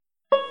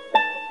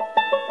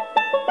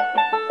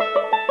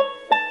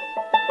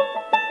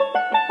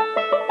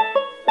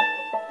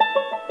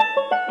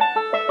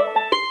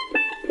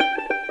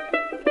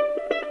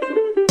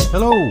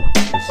Hello,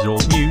 this is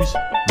Old News.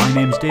 My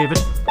name's David.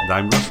 And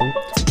I'm Russell.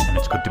 And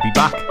it's good to be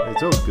back.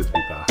 It's always good to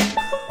be back.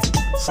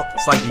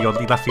 Slightly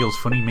oddly, that feels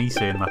funny, me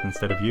saying that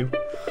instead of you.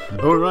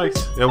 All right.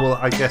 Yeah, well,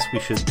 I guess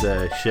we should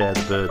share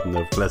the burden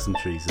of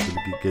pleasantries at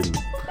the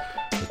beginning.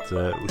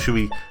 But should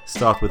we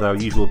start with our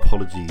usual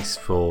apologies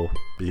for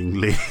being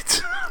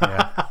late?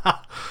 Yeah.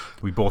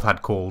 We both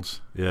had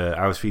colds. Yeah,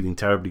 I was feeling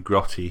terribly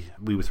grotty.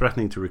 We were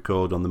threatening to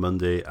record on the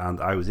Monday,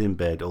 and I was in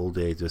bed all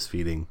day just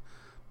feeling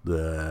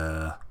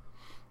the...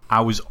 I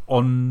was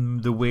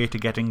on the way to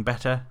getting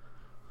better,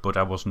 but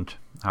I wasn't.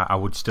 I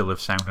would still have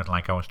sounded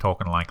like I was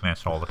talking like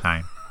this all the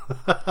time.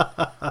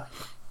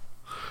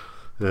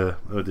 Yeah,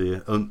 oh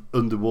dear.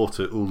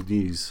 Underwater old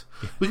news.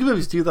 We can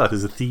maybe do that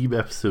as a theme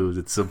episode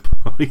at some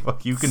point. Well,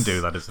 you can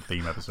do that as a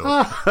theme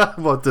episode.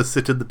 What, to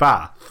sit in the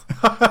bath?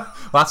 Well,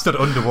 that's not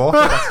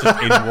underwater, that's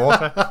just in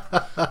water.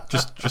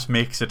 Just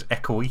makes it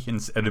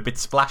echoey and a bit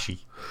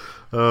splashy.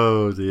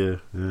 Oh dear,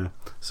 yeah.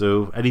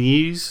 So, any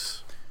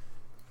news?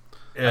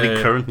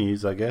 Any current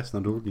news, I guess,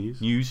 not old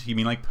news. News? You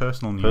mean like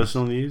personal news?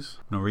 Personal news?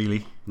 Not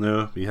really.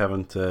 No, we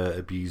haven't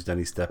abused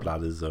any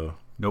stepladders, though.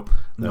 Nope.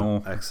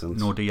 No. Excellent.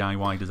 No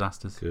DIY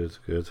disasters.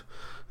 Good.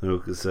 No,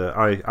 because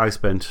I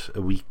spent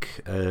a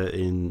week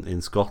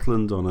in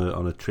Scotland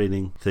on a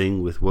training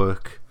thing with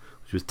work,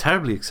 which was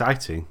terribly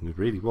exciting. It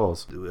really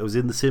was. I was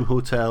in the same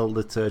hotel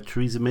that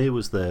Theresa May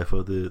was there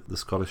for the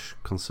Scottish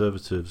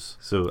Conservatives,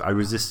 so I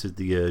resisted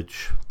the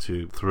urge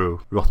to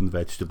throw rotten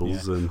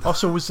vegetables. Yeah. And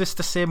also, was this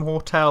the same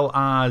hotel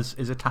as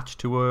is attached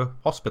to a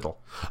hospital?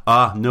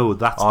 No,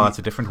 that's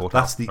a different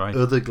hotel. That's the right.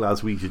 other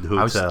Glaswegian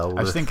hotel.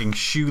 I was thinking,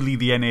 surely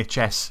the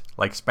NHS,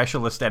 like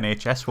specialist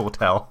NHS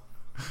hotel,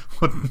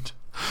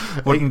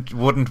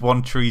 wouldn't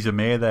want Theresa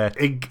May there.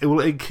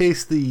 In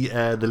case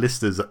the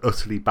listeners are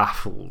utterly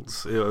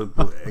baffled,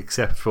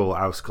 except for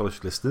our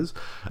Scottish listeners,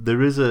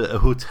 there is a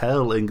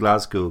hotel in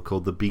Glasgow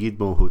called the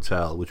Beardmore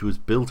Hotel, which was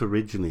built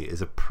originally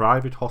as a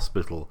private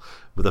hospital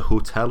with a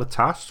hotel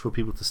attached for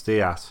people to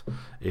stay at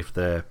if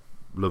their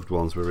loved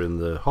ones were in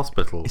the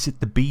hospital. Is it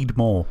the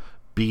Beardmore?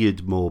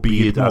 Beard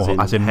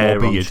as in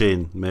hair on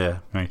chin. Yeah.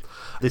 Right.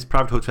 This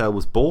private hotel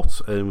was bought,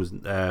 and it was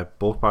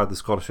bought by the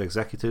Scottish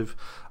Executive,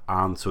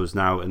 and so it's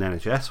now an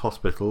NHS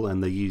hospital,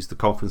 and they use the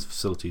conference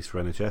facilities for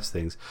NHS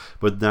things.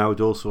 But now it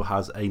also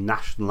has a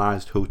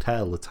nationalised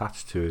hotel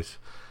attached to it,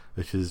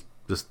 which is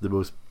just the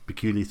most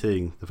peculiar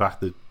thing. The fact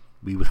that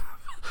we would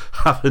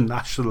have a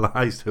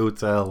nationalised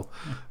hotel,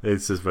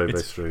 it's just very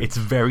strange. It's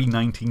very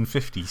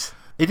 1950s.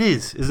 It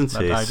is, isn't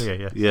it? That idea,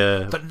 yes.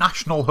 Yeah. The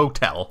National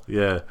Hotel.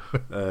 Yeah.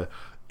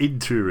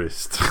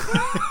 Interest.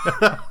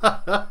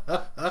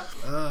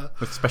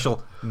 With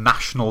special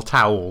national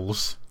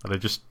towels that are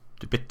just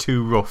a bit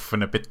too rough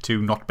and a bit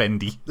too not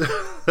bendy.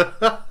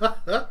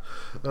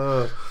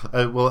 Well,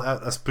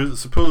 I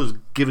suppose,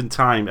 given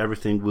time,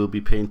 everything will be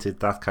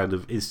painted that kind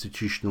of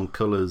institutional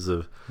colours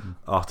of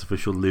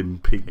artificial limb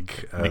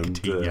pink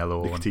and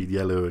nicotine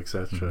yellow,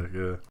 etc.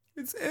 Yeah.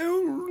 It's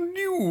old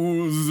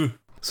news.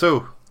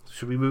 So,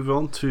 should we move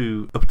on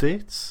to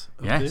updates?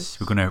 Yes,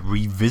 we're going to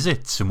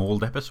revisit some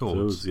old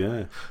episodes.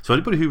 Yeah. So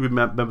anybody who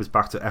remembers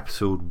back to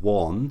episode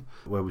 1,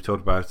 where we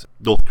talked about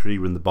North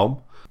Korea and the bomb,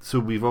 so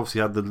we've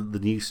obviously had the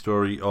news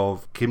story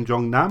of Kim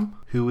Jong-nam,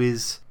 who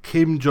is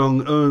Kim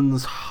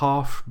Jong-un's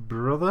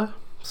half-brother.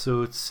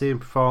 So it's the same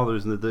father,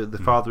 isn't it? The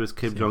father is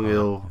Kim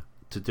Jong-il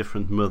to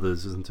different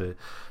mothers, isn't it?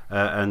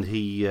 And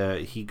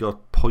he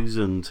got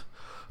poisoned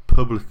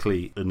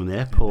publicly in an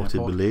airport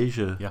in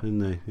Malaysia,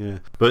 didn't he? Yeah.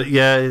 But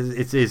yeah,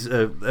 it is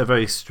a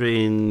very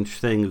strange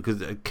thing,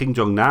 because Kim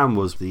Jong-nam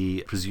was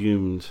the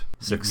presumed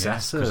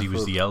successor, because he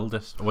was the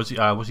eldest. Was he?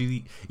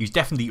 He was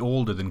definitely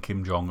older than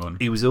Kim Jong-un.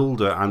 He was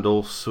older, and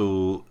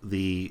also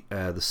the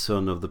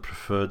son of the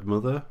preferred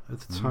mother at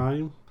the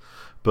time.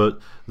 But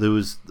there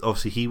was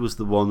obviously, he was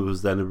the one who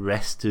was then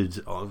arrested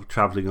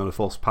travelling on a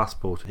false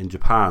passport in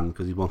Japan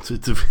because he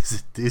wanted to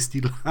visit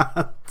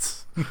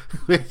Disneyland,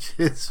 which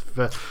is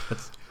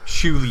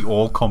surely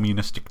all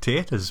communist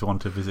dictators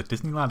want to visit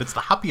Disneyland. It's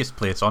the happiest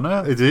place on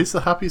earth. It is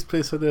the happiest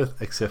place on earth,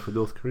 except for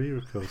North Korea,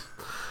 of course.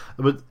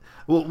 But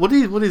what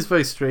is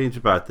very strange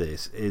about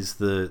this is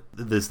that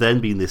there's then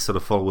been this sort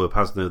of follow-up,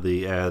 hasn't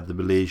there? The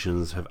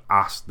Malaysians have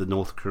asked the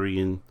North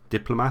Korean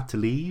diplomat to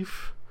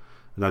leave.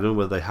 And I don't know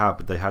whether they have,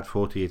 but they had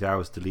 48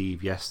 hours to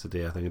leave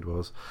yesterday, I think it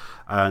was.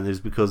 And it's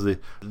because the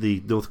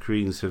North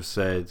Koreans have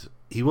said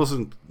he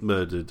wasn't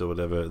murdered or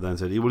whatever, and then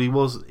said, well,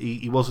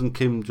 he wasn't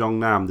Kim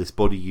Jong-nam, this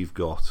body you've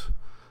got,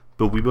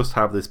 but we must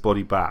have this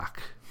body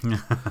back.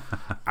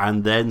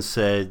 And then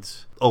said,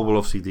 oh, well,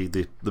 obviously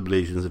the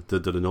Malaysians have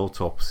done an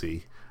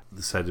autopsy.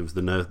 They said it was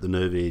the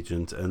nerve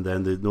agent, and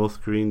then the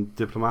North Korean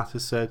diplomat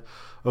has said,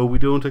 oh, we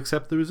don't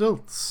accept the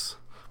results.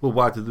 Well,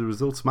 why do the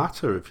results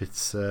matter if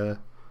it's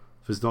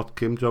not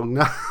Kim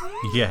Jong-nam?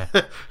 Yeah.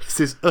 It's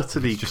this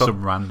utterly... It's just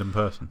some random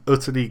person.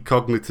 Utterly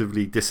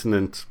cognitively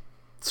dissonant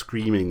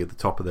screaming at the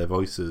top of their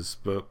voices.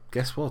 But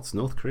guess what? It's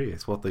North Korea.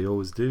 It's what they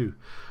always do.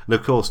 And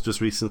of course, just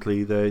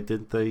recently they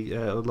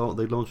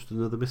launched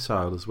another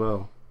missile as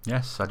well.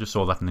 Yes, I just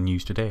saw that in the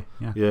news today.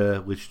 Yeah. Yeah,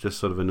 which just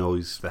sort of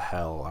annoys the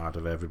hell out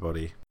of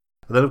everybody.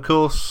 And then, of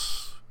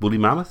course, woolly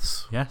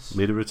mammoths Yes.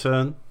 made a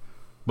return.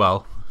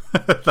 Well,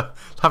 they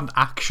haven't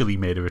actually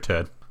made a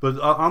return. But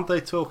aren't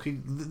they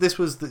talking?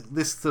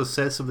 This still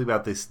says something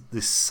about this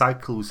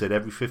cycle. We said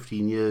every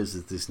 15 years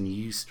there's this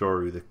news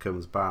story that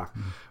comes back.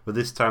 But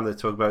this time they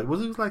talk about,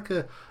 was it like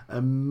a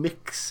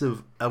mix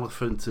of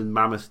elephant and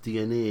mammoth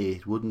DNA?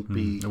 It wouldn't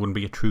be. It wouldn't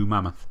be a true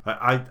mammoth.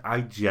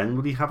 I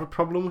generally have a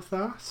problem with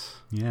that.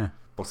 Yeah.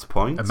 What's the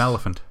point? An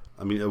elephant.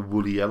 I mean, a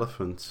woolly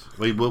elephant.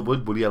 I mean,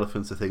 woolly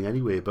elephant's a thing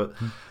anyway, but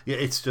yeah,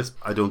 it's just,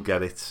 I don't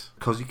get it.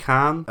 Because you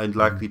can, and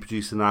likely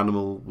produce an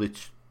animal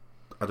which,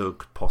 I don't know,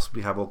 could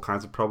possibly have all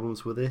kinds of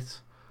problems with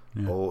it.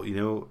 Yeah. Or,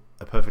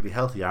 a perfectly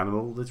healthy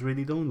animal that's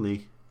really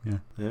lonely. Yeah.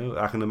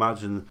 I can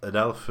imagine an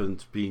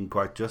elephant being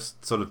quite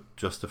sort of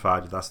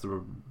justified, if that's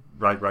the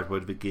right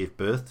word, if it gave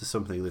birth to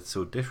something that's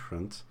so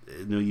different.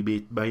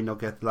 You may not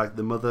get like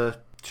the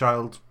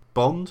mother-child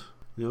bond.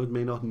 It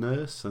may not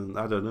nurse, and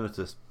I don't know, it's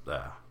just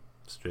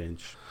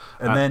strange.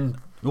 And then,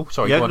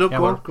 sorry, yeah, go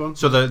go on.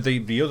 So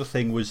the other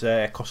thing was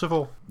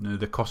Kosovo.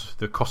 The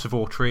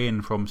Kosovo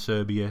train from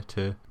Serbia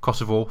to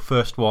Kosovo,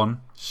 first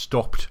one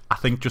stopped, I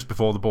think, just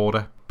before the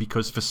border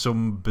because for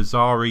some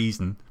bizarre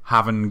reason,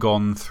 having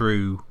gone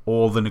through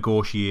all the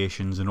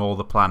negotiations and all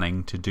the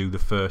planning to do the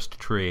first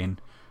train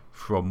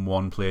from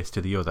one place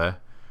to the other,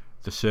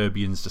 the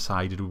Serbians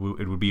decided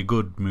it would be a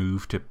good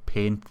move to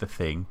paint the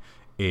thing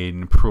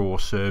in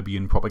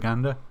pro-Serbian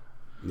propaganda.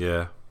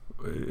 Yeah.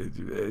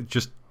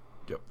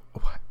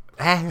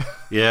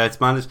 Yeah,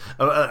 it's managed.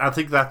 I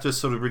think that just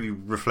sort of really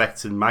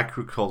reflects in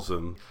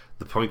microcosm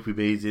the point we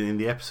made in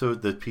the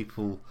episode that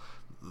people,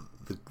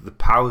 the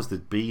powers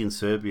that be in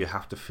Serbia,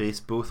 have to face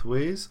both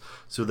ways.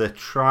 So they're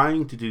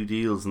trying to do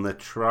deals and they're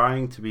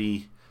trying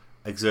to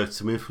exert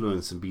some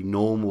influence and be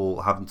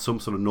normal, having some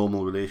sort of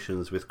normal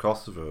relations with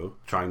Kosovo,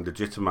 trying to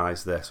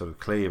legitimize their sort of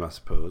claim, I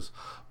suppose.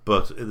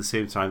 But at the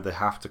same time, they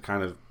have to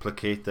kind of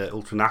placate their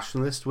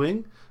ultranationalist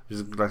wing,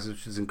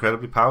 which is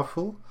incredibly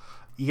powerful.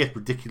 You get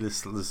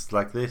ridiculousness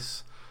like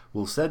this.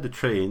 We'll send a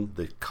train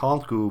that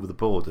can't go over the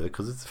border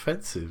because it's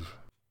offensive.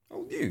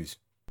 Old news.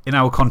 In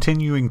our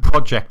continuing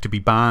project to be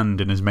banned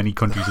in as many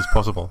countries as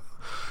possible.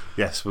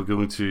 Yes, we're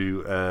going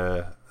to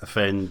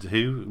offend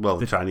who? Well,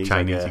 the Chinese,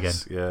 I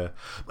guess. Again. Yeah.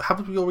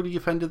 Haven't we already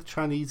offended the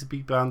Chinese to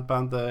be banned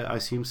there? I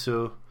assume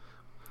so.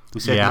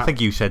 I think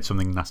you said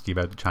something nasty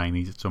about the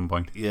Chinese at some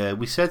point. Yeah,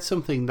 we said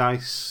something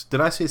nice. Did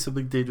I say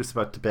something dangerous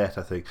about Tibet?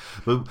 I think.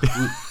 But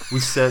we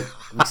said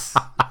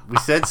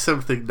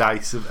something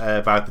nice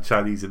about the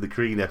Chinese in the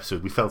Korean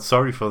episode. We felt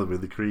sorry for them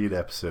in the Korean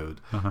episode,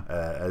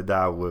 and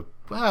now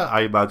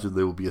I imagine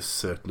there will be a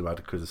certain amount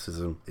of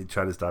criticism in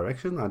China's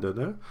direction. I don't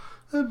know.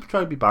 I'm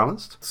trying to be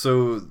balanced.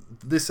 So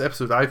this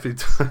episode I've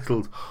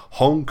entitled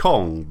 "Hong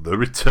Kong: The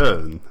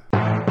Return."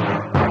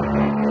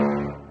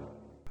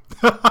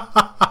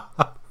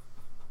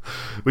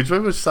 Which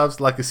very much sounds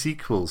like a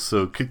sequel.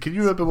 So, can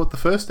you remember what the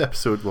first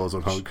episode was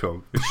on Hong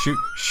Kong?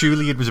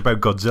 Surely it was about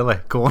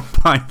Godzilla. Go on,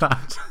 find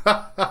that.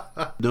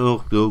 No,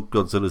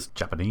 Godzilla's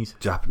Japanese.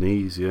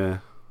 Japanese, yeah.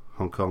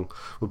 Hong Kong.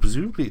 Well,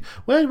 presumably,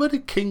 where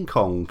did King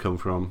Kong come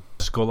from?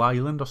 Skull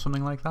Island or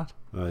something like that.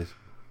 Right.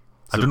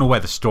 I don't know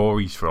where the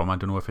story's from. I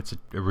don't know if it's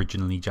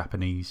originally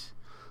Japanese.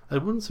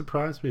 It wouldn't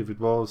surprise me if it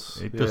was.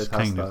 It does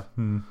kind of.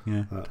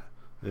 Yeah.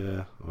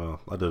 Yeah.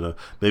 Well, I don't know.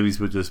 Maybe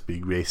we're just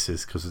being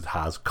racist because it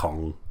has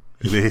Kong.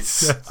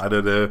 Yes. I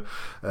don't know.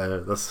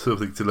 That's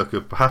something to look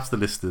up. Perhaps the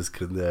listeners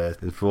can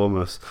inform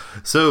us.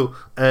 So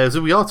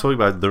we are talking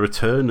about the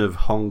return of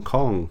Hong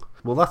Kong.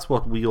 Well, that's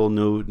what we all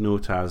know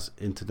it as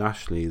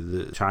internationally.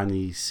 The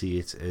Chinese see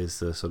it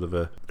as a sort of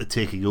a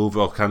taking over,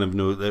 or kind of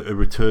a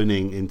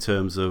returning in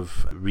terms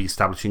of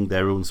re-establishing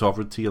their own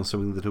sovereignty on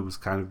something that was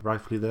kind of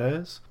rightfully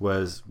theirs.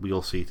 Whereas we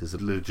all see it as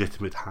a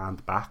legitimate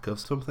hand back of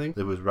something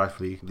that was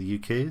rightfully the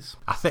UK's.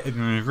 I think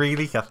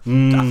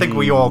I think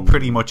we all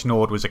pretty much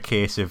know it was a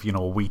case of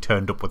we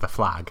turned up with a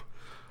flag.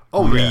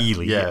 Oh,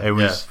 really? Yeah, it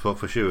was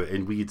for sure,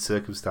 in weird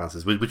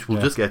circumstances, which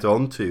we'll just get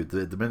on to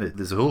the minute.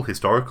 There's a whole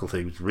historical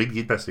thing, which is really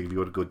interesting if you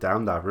want to go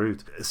down that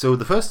route. So,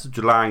 the 1st of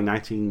July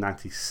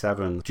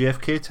 1997,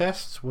 JFK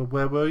tests,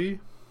 where were you?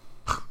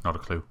 Not a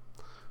clue.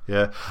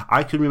 Yeah,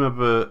 I can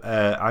remember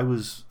I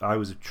was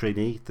a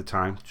trainee at the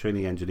time,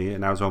 trainee engineer,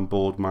 and I was on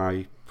board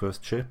my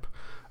first ship,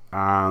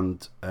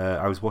 and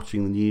I was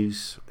watching the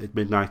news at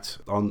midnight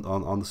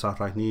on the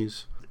satellite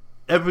news.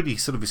 Everybody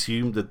sort of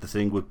assumed that the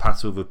thing would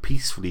pass over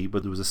peacefully,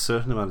 but there was a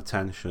certain amount of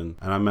tension.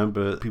 And I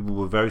remember people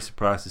were very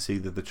surprised to see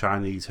that the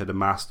Chinese had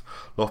amassed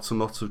lots and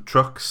lots of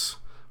trucks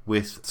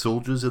with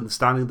soldiers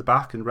standing in the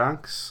back in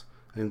ranks.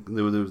 And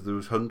there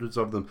was hundreds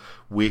of them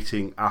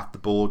waiting at the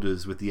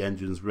borders with the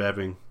engines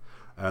revving.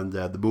 And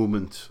the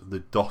moment the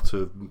dot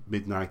of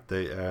midnight,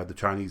 the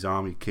Chinese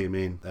army came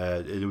in,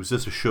 it was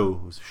just a show.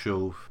 It was a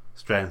show of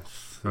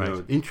strength.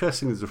 Right.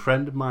 Interesting is a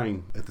friend of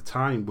mine at the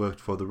time worked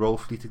for the Royal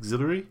Fleet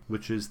Auxiliary,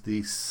 which is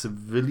the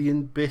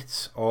civilian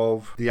bit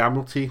of the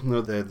Admiralty.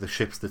 They're the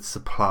ships that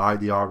supply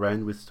the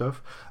RN with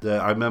stuff.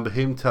 I remember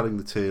him telling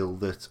the tale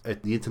that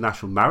at the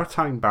international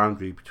maritime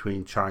boundary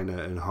between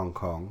China and Hong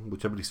Kong,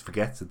 which everybody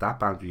forgets that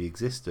boundary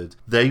existed,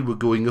 they were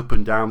going up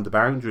and down the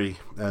boundary,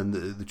 and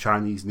the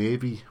Chinese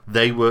Navy,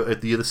 they were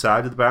at the other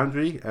side of the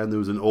boundary, and there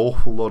was an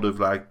awful lot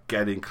of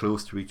getting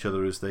close to each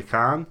other as they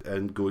can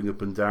and going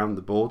up and down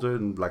the border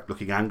and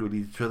looking angrily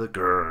at each other.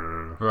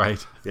 Grrr.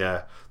 Right.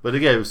 Yeah. But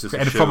again, it was just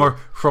and from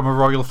a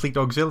Royal Fleet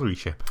Auxiliary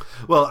ship.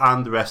 Well,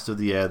 and the rest of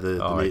the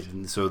right.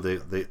 so they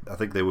I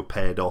think they were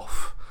paired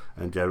off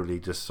and generally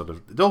just sort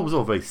of, it was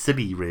all very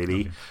silly,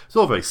 really. Okay. It's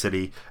all very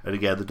silly. And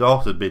again, the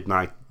Dart at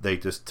midnight, they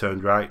just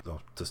turned right, or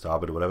to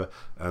starboard or whatever,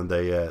 and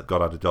they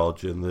got out of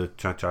dodge, and the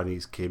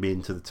Chinese came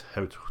into the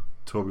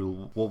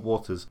territorial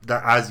waters.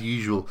 That, as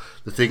usual,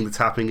 the thing that's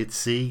happening at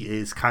sea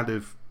is kind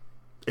of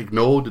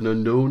ignored and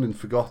unknown and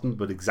forgotten,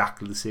 but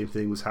exactly the same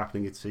thing was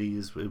happening at sea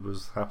as it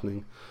was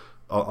happening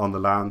on the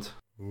land.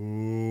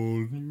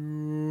 Old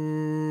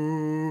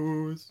news.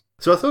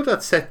 So I thought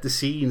I'd set the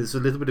scene as a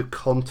little bit of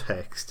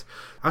context.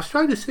 I was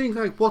trying to think,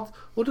 what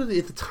did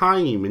at the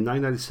time in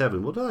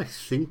 1997, what did I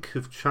think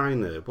of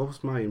China? What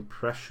was my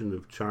impression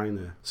of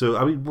China? So,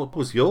 I mean, what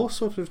was your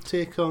sort of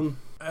take on?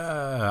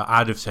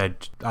 I'd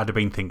have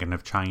been thinking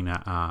of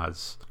China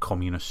as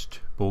communist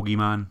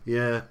bogeyman.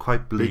 Yeah,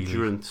 quite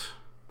belligerent.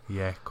 Really.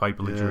 Yeah, quite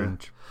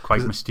belligerent,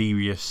 quite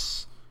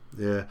mysterious.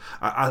 Yeah,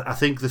 I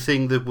think the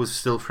thing that was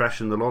still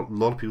fresh in a lot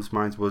of people's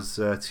minds was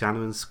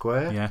Tiananmen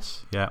Square.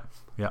 Yes, yeah.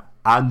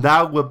 And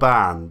now we're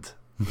banned.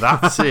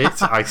 That's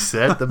it. I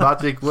said the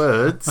magic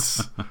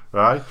words,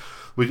 right?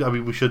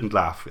 We shouldn't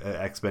laugh.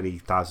 X many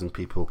thousand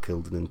people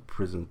killed and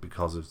imprisoned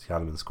because of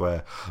Tiananmen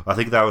Square. I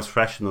think that was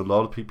fresh in a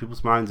lot of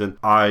people's minds, and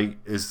I,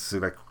 is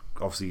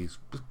obviously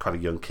quite a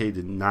young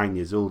kid, 9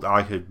 years old,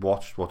 I had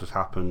watched what had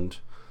happened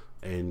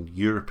in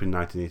Europe in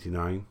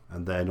 1989,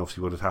 and then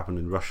obviously what had happened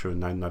in Russia in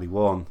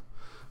 1991.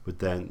 But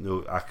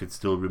then I could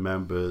still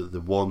remember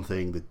the one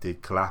thing that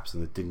did collapse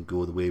and it didn't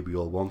go the way we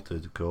all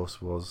wanted, of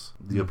course, was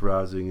the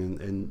uprising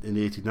in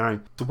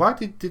 89. So why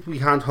did we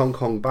hand Hong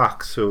Kong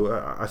back?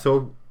 So I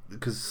thought,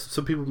 because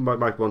some people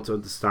might want to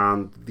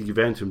understand the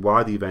event and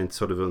why the event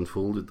sort of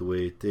unfolded the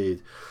way it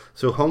did.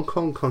 So Hong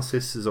Kong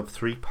consists of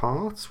 3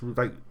 parts,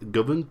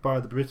 governed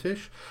by the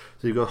British.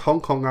 So you've got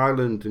Hong Kong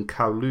Island and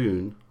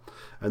Kowloon,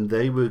 and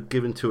they were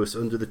given to us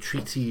under the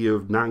Treaty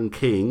of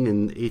Nanking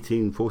in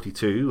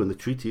 1842 and the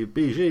Treaty of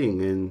Beijing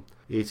in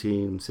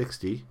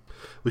 1860,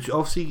 which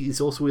obviously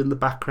is also in the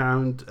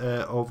background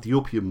of the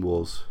Opium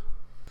Wars.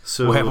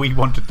 So, where we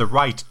wanted the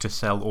right to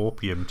sell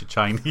opium to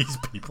Chinese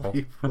people.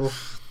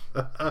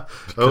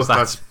 Because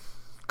that's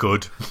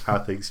good. How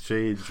things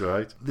change,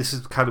 right? This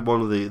is kind of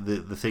one of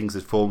the things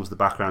that forms the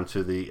background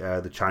to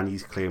the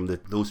Chinese claim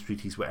that those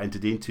treaties were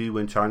entered into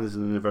when China's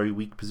in a very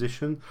weak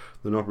position.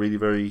 They're not really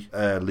very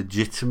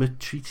legitimate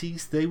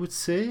treaties, they would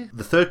say.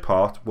 The third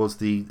part was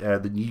the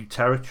new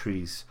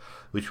territories,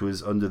 which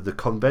was under the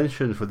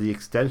Convention for the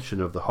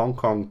Extension of the Hong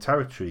Kong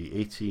Territory,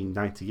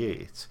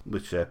 1898,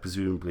 which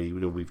presumably,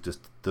 we've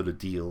just done a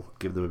deal,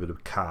 give them a bit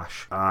of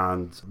cash,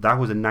 and that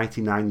was a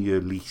 99-year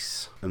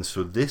lease. And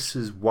so this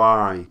is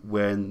why,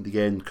 when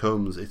the end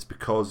comes, it's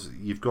because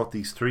you've got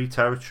these 3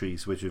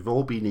 territories which have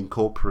all been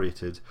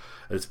incorporated,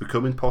 and it's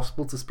become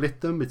impossible to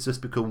split them. It's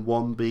just become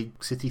one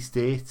big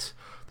city-state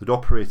that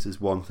operates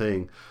as one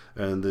thing,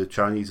 and the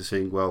Chinese are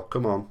saying, well,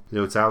 come on,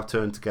 it's our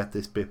turn to get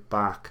this bit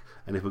back.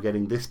 And if we're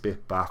getting this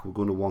bit back, we're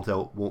going to want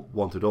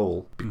it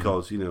all,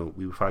 because, we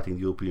were fighting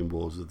the Opium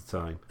Wars at the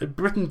time. And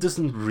Britain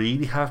doesn't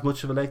really have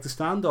much of a leg to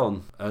stand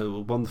on.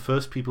 One of the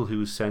first people who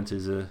was sent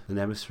as an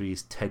emissary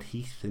is Ted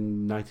Heath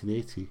in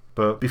 1980.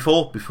 But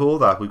before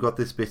that, we've got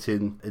this bit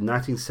in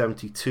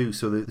 1972.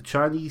 So the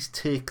Chinese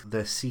take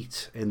their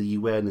seat in the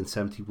UN in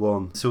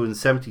 71. So in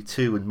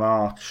 72, in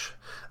March,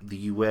 the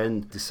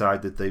UN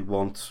decide that they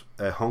want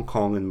Hong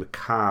Kong and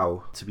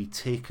Macau to be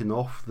taken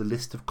off the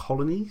list of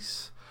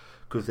colonies,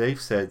 because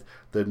they've said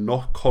they're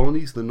not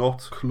colonies, they're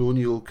not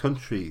colonial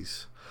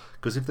countries.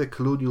 Because if they're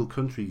colonial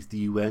countries, the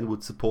UN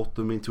would support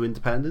them into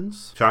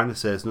independence. China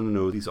says,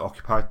 no, these are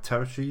occupied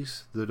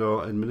territories that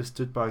are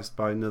administered by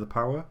another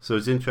power. So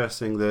it's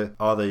interesting that,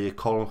 are they a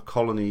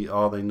colony,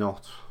 are they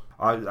not?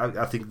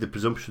 I think the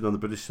presumption on the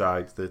British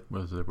side that...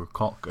 Well, they were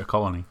a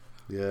colony.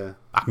 Yeah.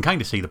 I can kind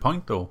of see the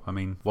point, though. I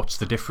mean, what's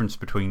the difference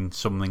between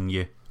something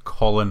you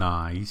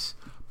colonise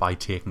by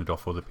taking it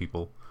off other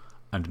people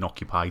and an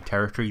occupied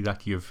territory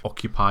that you've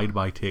occupied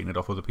by taking it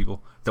off other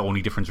people? The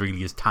only difference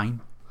really is time.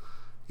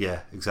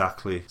 Yeah,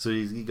 exactly. So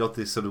you got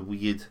this sort of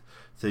weird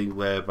thing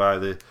whereby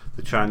the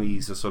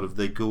Chinese are sort of,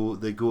 they go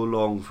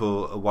along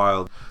for a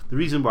while. The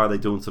reason why they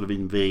don't sort of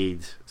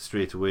invade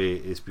straight away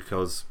is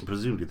because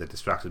presumably they're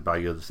distracted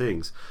by other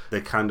things.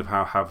 They kind of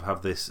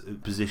have this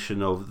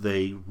position of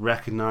they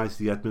recognise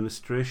the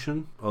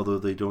administration, although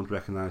they don't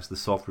recognise the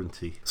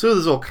sovereignty. So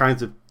there's all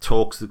kinds of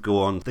talks that go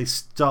on. They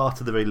start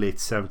in the very late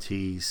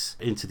 70s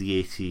into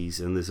the 80s,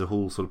 and there's a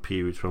whole sort of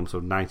period from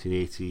sort of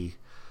 1980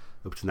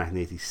 up to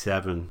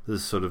 1987.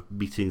 There's sort of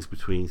meetings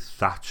between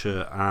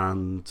Thatcher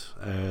and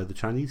the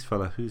Chinese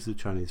fella. Who's the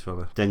Chinese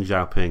fella? Deng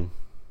Xiaoping.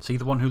 Is he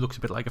the one who looks a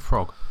bit like a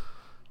frog?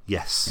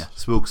 Yes.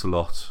 Smokes a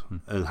lot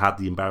and had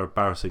the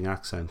embarrassing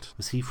accent.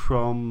 Was he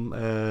from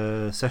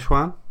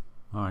Sichuan?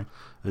 All right.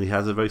 And he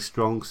has a very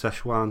strong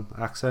Sichuan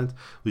accent,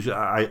 which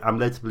I'm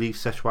led to believe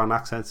Sichuan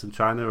accents in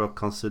China are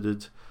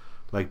considered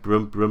like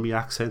Brummy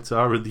accents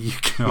are in the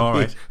UK. All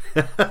right.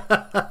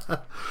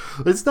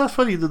 It's not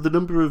funny that the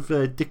number of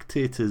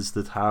dictators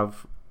that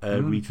have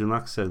regional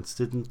accents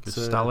didn't.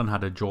 Stalin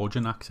had a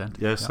Georgian accent.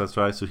 Yes, that's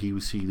right. So he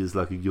was seen as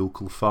like a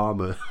yokel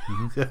farmer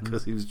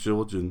because he was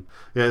Georgian.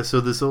 Yeah.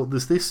 So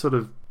there's this sort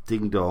of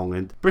ding dong,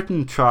 and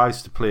Britain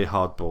tries to play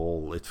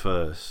hardball at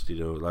first.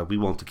 Like we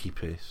want to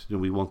keep it.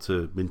 We want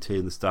to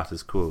maintain the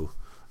status quo.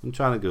 And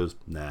China goes,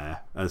 nah,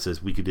 and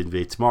says we could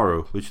invade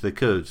tomorrow, which they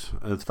could.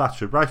 And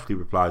Thatcher rightfully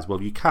replies,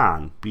 well, you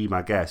can, be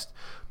my guest,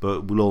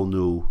 but we'll all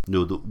know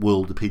that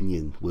world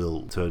opinion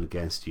will turn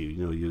against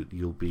you.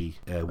 You'll be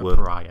a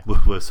pariah.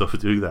 Worse off for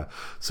doing that.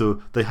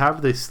 So they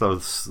have this sort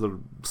of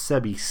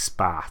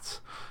semi-spat,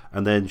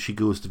 and then she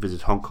goes to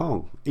visit Hong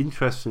Kong.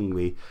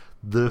 Interestingly,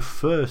 the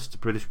first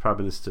British Prime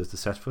Minister to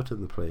set foot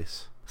in the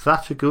place.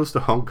 Thatcher goes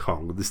to Hong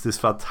Kong. There's this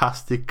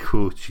fantastic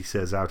quote she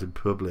says out in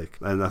public,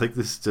 and I think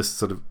this is just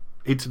sort of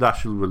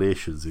international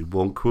relations in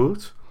one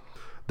quote.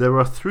 There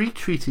are 3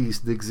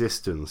 treaties in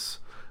existence.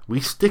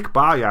 We stick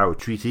by our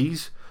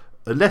treaties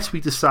unless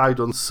we decide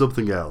on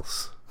something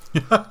else.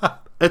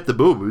 At the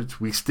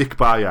moment, we stick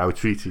by our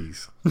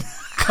treaties.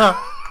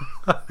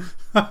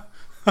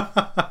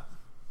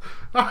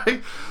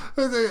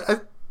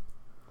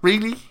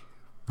 Really?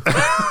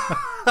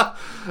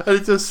 And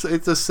it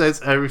just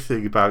says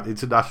everything about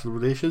international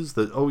relations,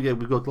 that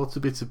we've got lots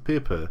of bits of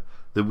paper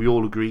that we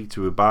all agree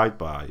to abide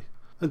by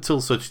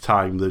until such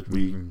time that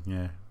we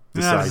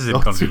decide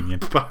not to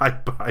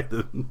abide by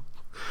them.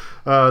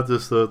 I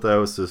just thought that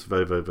was just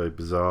very, very, very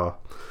bizarre.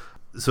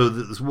 So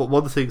one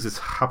of the things that's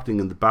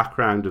happening in the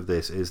background of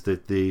this is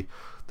that the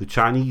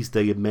Chinese,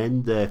 they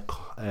amend their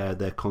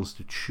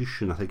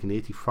constitution, I think in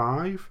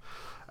 85,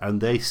 and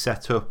they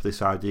set up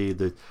this idea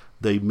that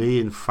they may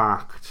in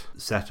fact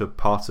set up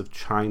parts of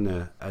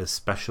China as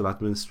special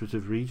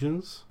administrative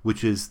regions,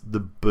 which is the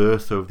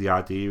birth of the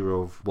idea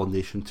of one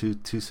nation,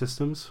 two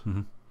systems.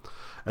 Mm-hmm.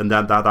 And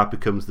then that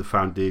becomes the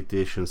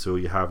foundation. So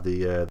you have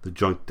the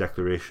joint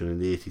declaration in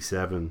the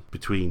 87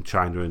 between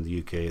China and the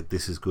UK.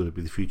 This is going to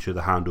be the future.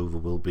 The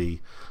handover will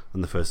be on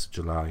the 1st of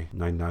July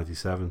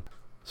 1997.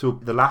 So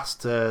the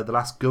last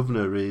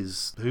governor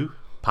is who?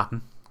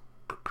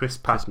 Chris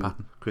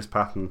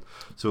Patten.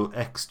 So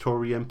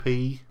ex-Tory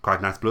MP,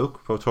 quite nice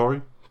bloke for a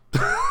Tory.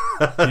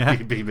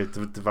 Be a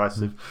bit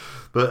divisive,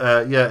 but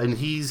and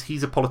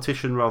he's a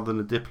politician rather than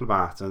a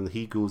diplomat, and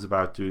he goes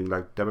about doing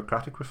like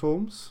democratic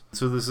reforms.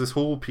 So there's this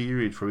whole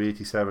period from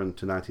 87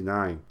 to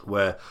 99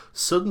 where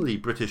suddenly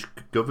British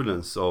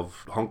governance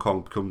of Hong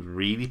Kong becomes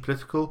really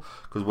political,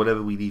 because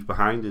whatever we leave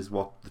behind is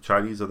what the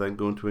Chinese are then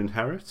going to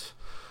inherit,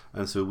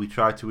 and so we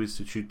try to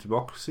institute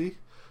democracy,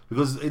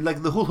 because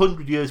like the whole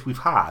 100 years we've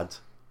had,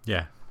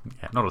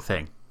 not a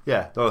thing.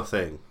 Yeah, not a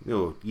thing.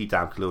 You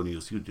damn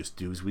colonials, you just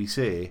do as we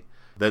say.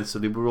 Then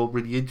suddenly we're all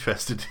really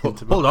interested in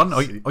democracy. Hold on,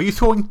 are you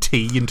throwing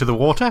tea into the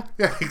water?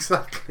 Yeah,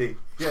 exactly.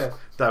 Yeah,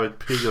 damn it,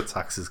 pay your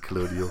taxes,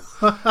 colonial.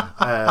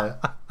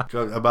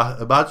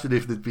 Imagine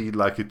if there'd been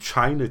like a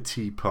China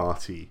Tea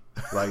Party.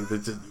 Like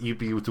you'd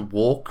be able to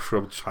walk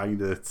from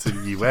China to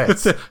the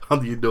US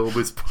on the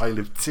enormous pile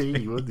of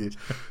tea, wouldn't you?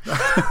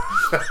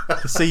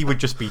 The sea would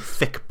just be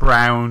thick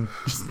brown.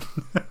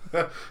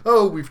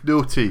 Oh, we've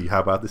no tea. How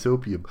about this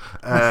opium?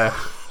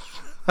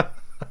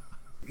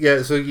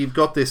 Yeah, so you've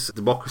got this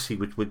democracy,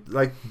 which would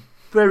like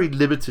very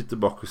limited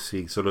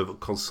democracy, sort of a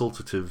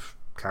consultative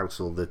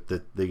council that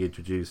they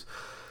introduce,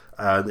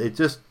 and it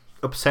just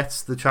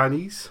upsets the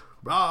Chinese.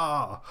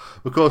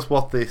 Because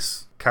what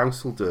this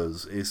council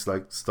does is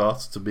like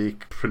starts to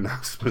make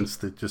pronouncements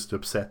that just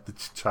upset the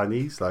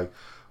Chinese, like,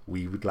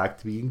 we would like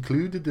to be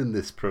included in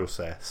this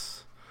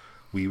process,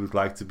 we would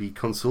like to be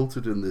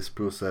consulted in this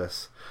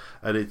process,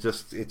 and it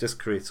just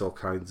creates all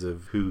kinds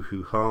of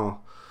hoo-ha.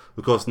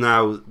 Because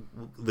now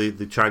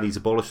the Chinese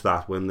abolish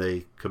that when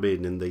they come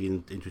in and they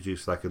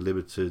introduce like a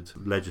limited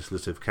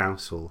legislative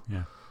council.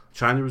 Yeah.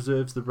 China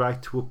reserves the right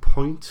to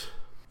appoint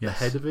the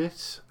head of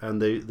it,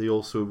 and they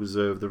also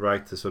reserve the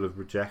right to sort of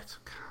reject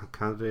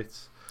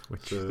candidates.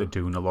 Which they're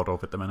doing a lot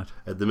of at the minute.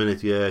 At the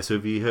minute, yeah. So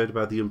have you heard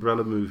about the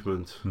umbrella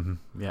movement?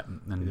 Mm-hmm. Yeah,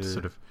 and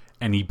sort of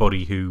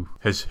anybody who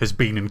has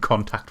been in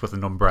contact with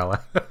an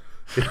umbrella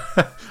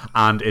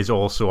and is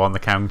also on the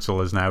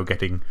council is now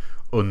getting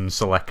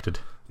unselected.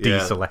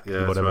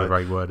 Deselected, whatever the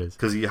right word is.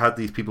 Because you had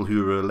these people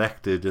who were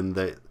elected, and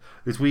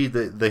it's weird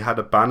that they had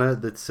a banner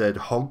that said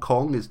Hong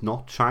Kong is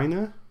not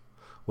China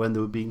when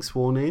they were being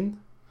sworn in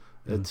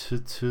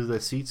to their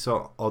seats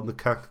on the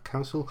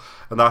council,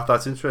 and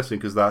that's interesting,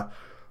 because that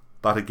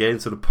that again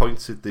sort of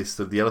points at this,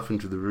 that the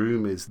elephant in the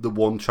room is the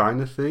one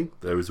China thing.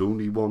 There is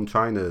only one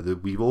China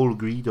that we've all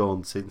agreed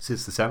on since the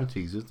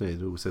 70s, isn't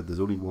it? It always said there's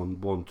only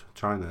one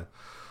China.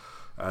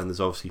 And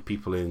there's obviously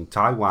people in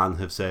Taiwan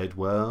have said,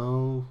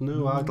 well,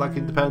 no, I'd like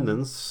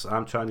independence.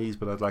 I'm Chinese,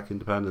 but I'd like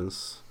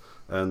independence.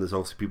 And there's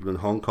obviously people in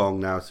Hong Kong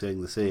now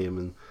saying the same,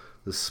 and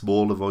there's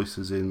smaller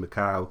voices in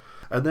Macau.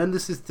 And then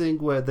there's this thing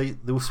where they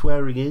were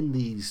swearing in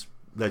these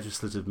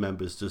legislative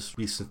members just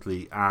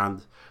recently,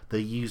 and they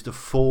used a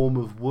form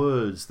of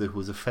words that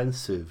was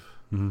offensive.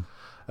 And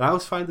I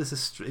always find this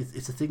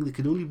it's a thing that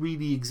can only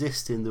really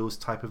exist in those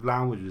type of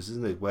languages,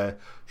 isn't it? Where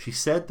she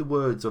said the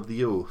words of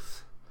the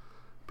oath,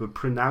 but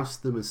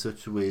pronounced them in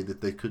such a way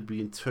that they could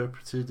be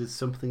interpreted as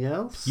something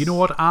else. You know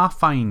what I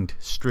find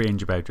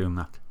strange about doing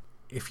that?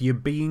 If you're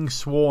being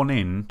sworn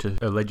in to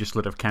a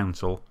legislative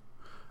council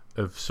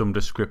of some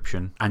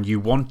description and you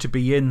want to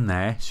be in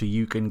there so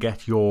you can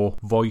get your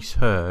voice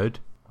heard,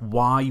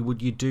 why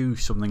would you do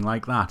something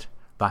like that?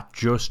 That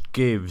just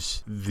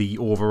gives the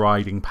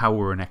overriding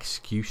power an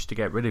excuse to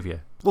get rid of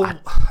you. Well,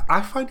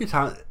 I find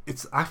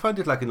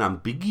it like an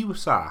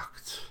ambiguous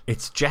act.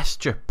 It's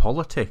gesture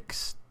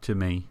politics to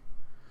me.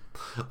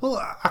 Well,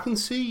 I can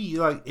see,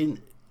 like,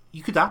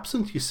 you could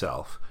absent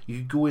yourself. You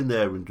could go in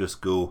there and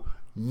just go,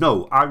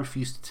 no, I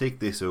refuse to take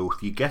this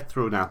oath. You get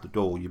thrown out the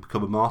door. You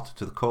become a martyr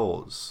to the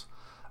cause.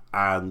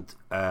 And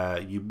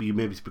you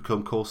maybe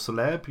become called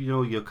celeb. You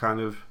know, you're kind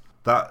of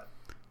that.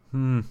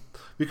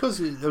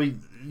 Because, I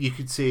mean, you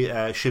could say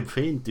Sinn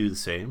Féin do the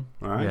same,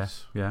 right?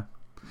 Yeah.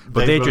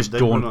 But they just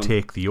don't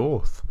take the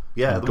oath.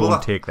 Yeah,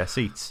 don't take their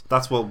seats.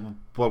 That's what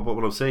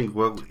I'm saying.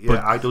 Well, yeah,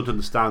 but I don't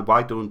understand.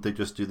 Why don't they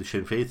just do the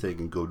Sinn Féin thing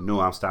and go, no,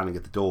 I'm standing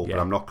at the door, but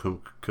I'm not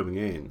coming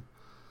in?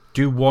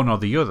 Do one or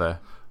the other.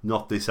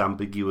 Not this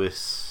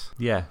ambiguous.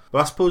 Yeah.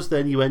 But I suppose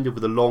then you end up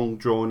with a long,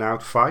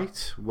 drawn-out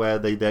fight where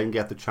they then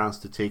get the chance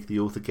to take the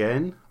oath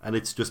again, and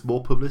it's just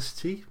more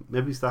publicity.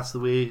 Maybe that's the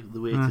way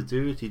to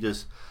do it. You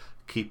just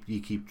keep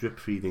drip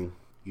feeding.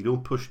 You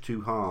don't push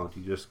too hard.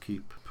 You just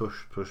keep push.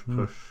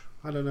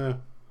 I don't know.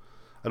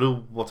 I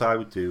know what I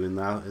would do in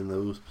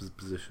those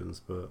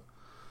positions, but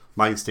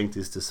my instinct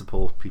is to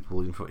support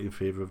people in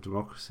favour of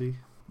democracy.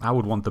 I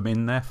would want them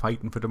in there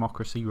fighting for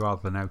democracy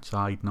rather than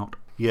outside, not.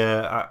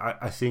 Yeah,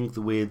 I think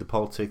the way the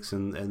politics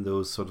in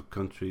those sort of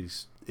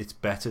countries, it's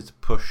better to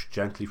push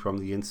gently from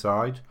the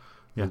inside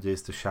than it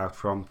is to shout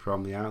from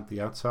the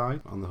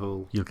outside. On the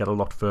whole, you'll get a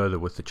lot further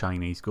with the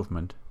Chinese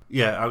government.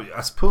 Yeah, I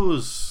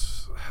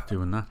suppose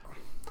doing that.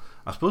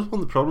 I suppose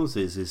one of the problems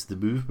is the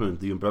movement,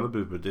 the umbrella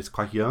movement. It's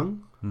quite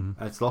young.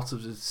 It's lots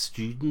of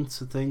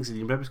students and things, and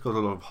you remember it's got a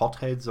lot of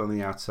hotheads on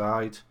the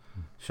outside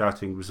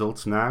shouting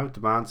results now,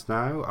 demands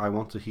now. I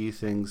want to hear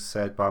things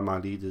said by my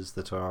leaders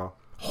that are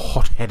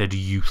hot-headed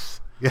youth.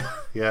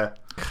 Yeah.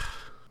 But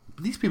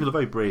these people are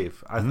very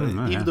brave.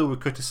 Even though we're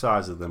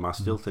criticising them, I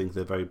still think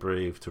they're very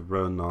brave to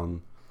run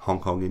on Hong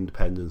Kong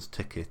independence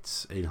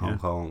tickets in Hong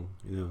Kong,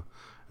 you know,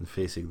 and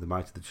facing the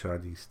might of the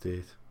Chinese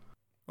state.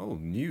 Oh,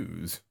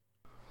 news.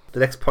 The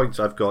next point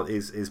I've got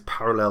is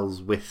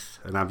parallels with,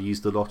 and I've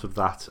used a lot of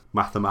that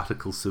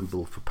mathematical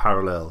symbol for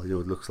parallel. You know,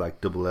 it looks like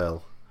double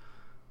L.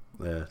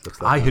 Yeah, it looks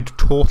like I had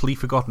totally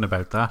forgotten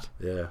about that.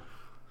 Yeah.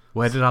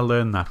 Where did I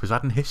learn that? Was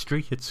that in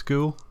history at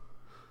school?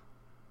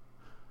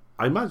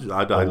 I imagine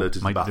I learned it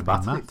in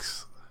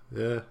mathematics.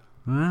 Yeah.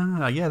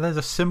 Yeah, there's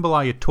a symbol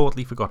I had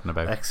totally forgotten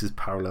about. X is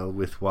parallel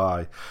with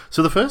Y.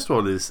 So the first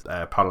one is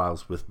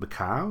parallels with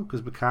Macau,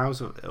 because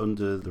Macau's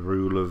under the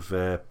rule of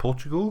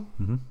Portugal.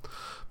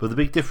 But the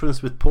big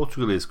difference with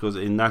Portugal is because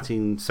in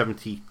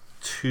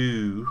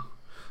 1972,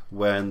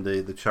 when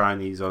the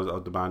Chinese are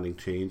demanding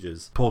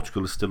changes,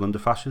 Portugal is still under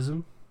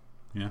fascism.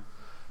 Yeah.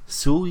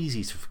 So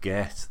easy to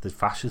forget that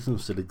fascism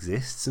still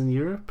exists in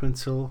Europe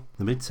until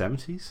the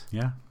mid-70s.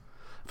 Yeah.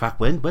 In fact,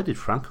 when did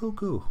Franco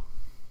go?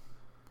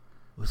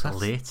 Was that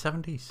late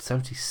 70s?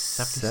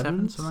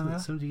 77, something like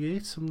that?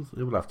 78?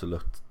 We'll have to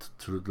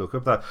look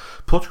up that.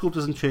 Portugal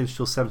doesn't change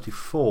till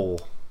 74.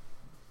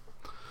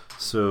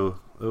 So,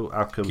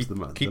 out comes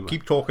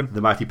keep talking.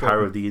 The mighty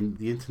power of the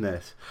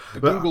internet.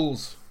 The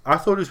Googles. I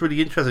thought it was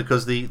really interesting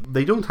because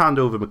they don't hand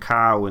over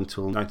Macau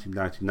until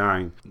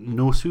 1999.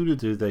 No sooner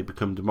do they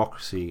become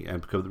democracy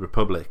and become the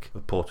Republic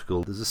of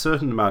Portugal, there's a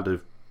certain amount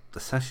of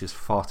essentially just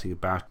farting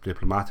about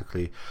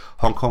diplomatically.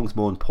 Hong Kong's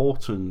more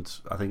important,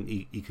 I think,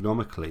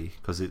 economically,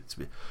 because it's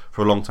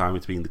for a long time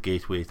it's been the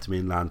gateway to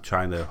mainland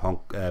China.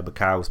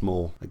 Macau's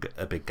more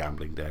a big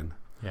gambling den.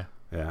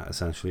 Yeah,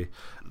 essentially.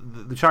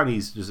 The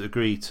Chinese just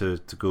agree to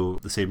go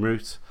the same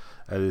route,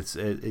 and it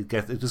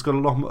just got a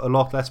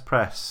lot less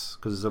press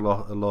because it's a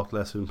lot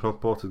less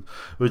important.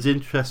 But it's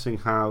interesting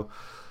how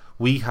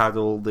we had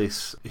all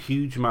this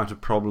huge amount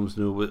of problems.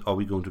 Are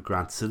we going to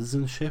grant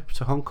citizenship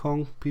to Hong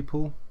Kong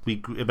people?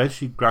 We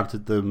eventually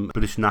granted them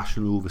British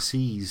national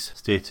overseas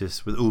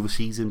status, with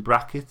overseas in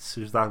brackets.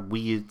 There's that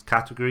weird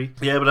category.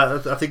 Yeah,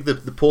 but I think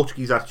the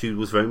Portuguese attitude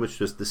was very much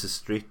just, this is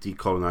straight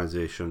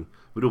decolonisation.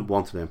 We don't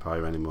want an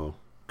empire anymore.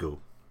 Go.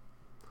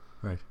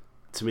 Right.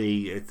 To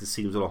me, it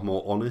seems a lot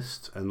more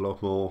honest and a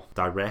lot more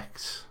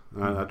direct.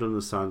 And I don't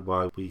understand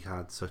why we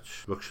had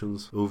such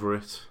ructions over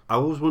it. I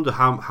always wonder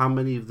how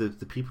many of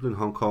the people in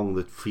Hong Kong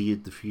that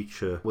feared the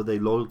future, were they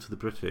loyal to the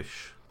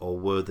British? Or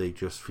were they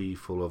just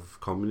fearful of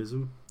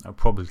communism? I'd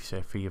probably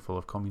say fearful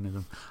of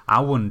communism.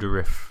 I wonder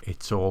if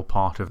it's all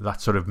part of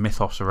that sort of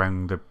mythos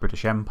around the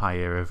British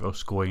Empire of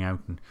us going out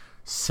and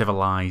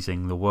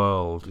civilising the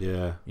world.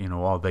 Yeah.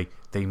 Or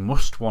they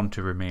must want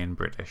to remain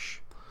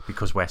British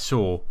because we're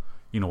so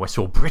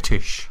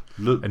British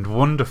and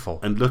wonderful.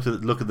 And look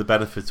at the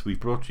benefits we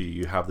brought you.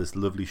 You have this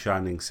lovely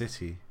shining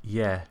city.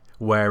 Yeah.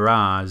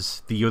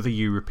 Whereas the other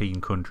European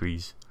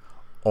countries,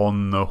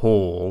 on the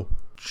whole,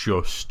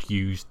 just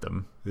used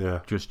them.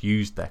 Yeah. Just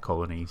used their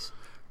colonies.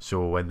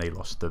 So when they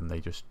lost them, they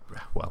just,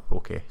 well,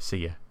 okay, see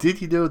ya.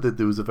 Did you know that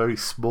there was a very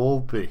small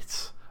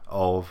bit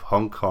of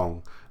Hong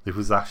Kong that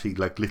was actually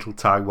like little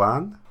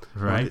Taiwan?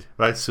 Right.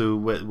 Right. So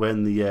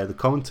when the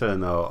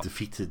Kuomintang are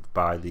defeated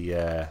by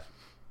the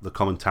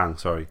Kuomintang,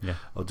 sorry, Yeah.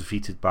 are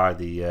defeated by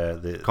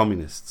the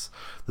communists,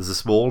 there's a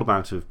small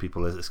amount of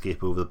people that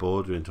escape over the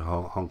border into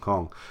Hong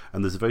Kong,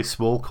 and there's a very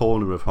small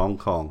corner of Hong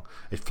Kong.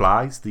 It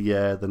flies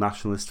the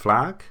nationalist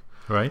flag.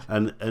 Right.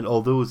 And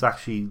although it's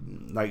actually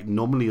like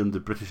normally under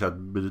British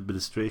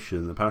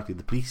administration, apparently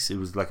the police, it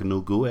was like a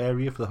no-go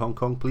area for the Hong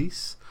Kong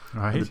police.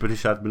 Right. And the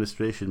British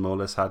administration more or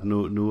less had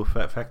no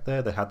effect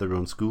there. They had their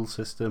own school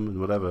system and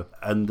whatever.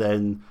 And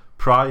then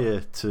prior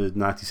to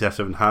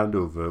 1977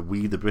 handover,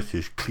 we the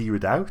British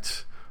cleared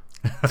out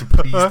to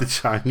please the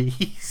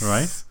Chinese.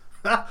 Right.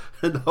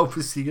 And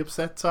obviously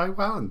upset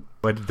Taiwan.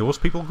 Where did those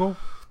people go?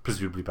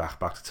 Presumably back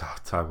to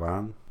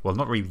Taiwan. Well,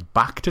 not really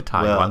back to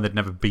Taiwan. Well, They'd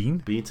never been.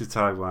 Been to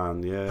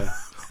Taiwan, yeah.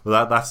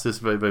 Well, that's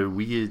just very, very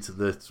weird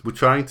that we're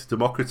trying to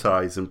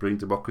democratise and bring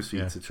democracy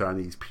to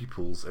Chinese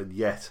peoples, and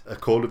yet a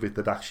core of it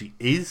that actually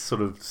is sort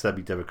of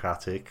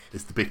semi-democratic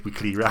is the bit we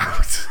clear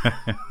out.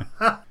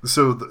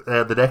 So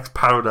the next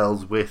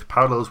parallels with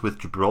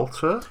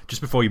Gibraltar.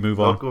 Just before you move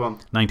on, Go on.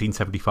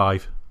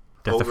 1975,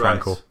 death of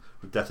Franco. Right.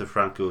 The death of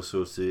Franco,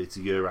 so it's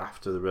a year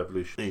after the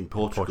revolution in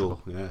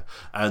Portugal. Yeah.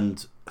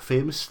 And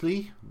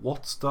famously,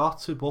 what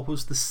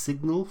was the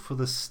signal for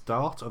the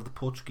start of the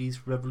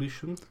Portuguese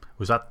Revolution?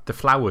 Was that the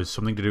flowers?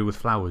 Something to do with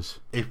flowers?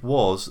 It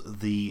was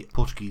the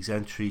Portuguese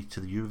entry to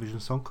the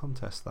Eurovision Song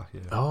Contest that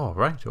year. Oh,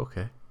 right,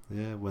 okay.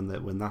 Yeah, when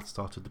that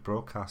started the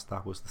broadcast,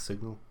 that was the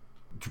signal.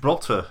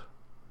 Gibraltar,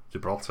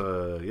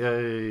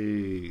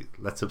 yay!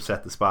 Let's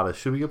upset the Spanish.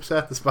 Should we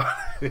upset the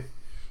Spanish?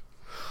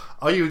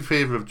 Are you in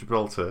favour of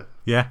Gibraltar?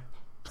 Yeah.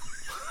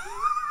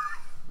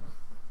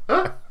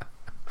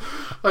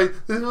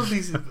 Like, there's all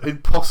these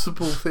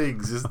impossible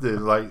things, isn't it?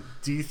 Like,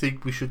 do you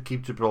think we should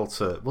keep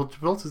Gibraltar? Well,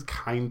 Gibraltar's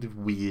kind of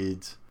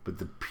weird, but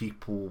the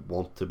people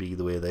want to be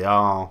the way they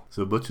are.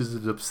 So much as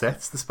it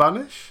upsets the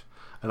Spanish,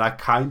 and I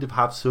kind of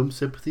have some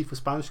sympathy for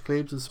Spanish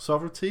claims of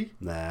sovereignty.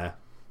 Nah.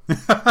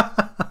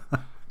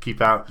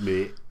 Keep out,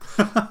 mate.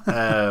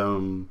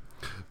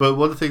 But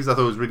one of the things I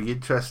thought was really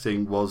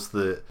interesting was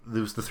that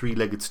there was the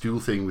three-legged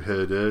stool thing we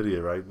heard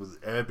earlier, right?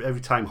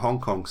 Every time Hong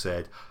Kong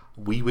said,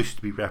 we wish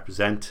to be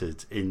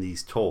represented in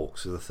these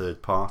talks as a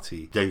third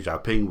party, Deng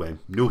Xiaoping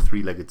went, no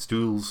three-legged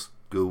stools,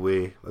 go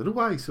away. I don't know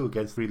why he's so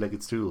against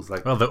three-legged stools.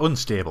 Like, well, they're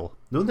unstable.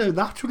 No, they're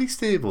naturally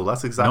stable.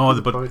 That's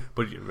exactly the point.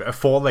 But a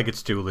four-legged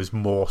stool is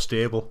more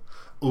stable.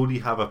 Only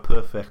have a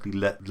perfectly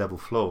level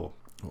floor.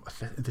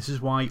 This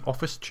is why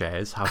office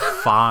chairs have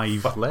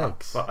 5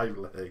 legs. 5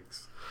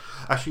 legs.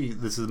 Actually,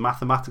 this is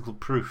mathematical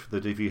proof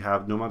that if you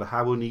have, no matter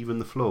how uneven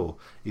the floor,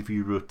 if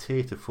you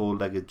rotate a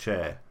 4-legged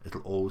chair, it'll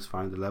always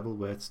find a level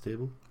where it's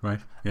stable. Right.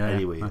 Yeah.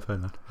 Anyway, yeah, I've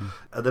heard that. Yeah.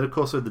 And then, of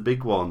course, the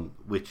big one,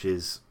 which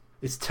is,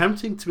 it's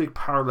tempting to make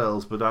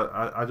parallels, but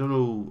I don't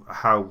know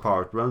how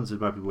far it runs. It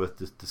might be worth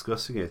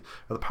discussing it.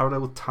 The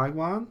parallel with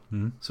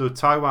Taiwan. So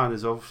Taiwan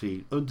is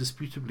obviously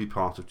undisputably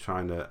part of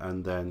China,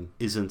 and then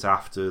isn't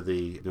after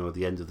the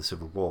end of the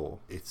Civil War.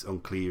 It's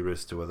unclear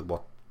as to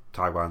what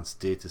Taiwan's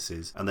status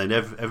is, and then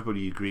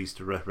everybody agrees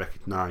to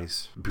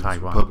recognise People's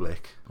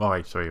Republic. All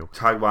right, sorry.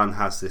 Taiwan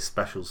has this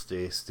special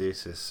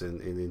status in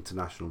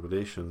international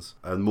relations,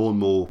 and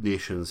more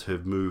nations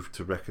have moved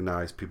to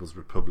recognise People's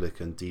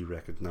Republic and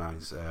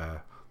de-recognise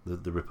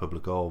the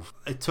Republic of.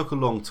 It took a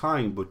long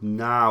time, but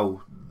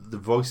now the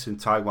voice in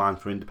Taiwan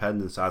for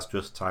independence as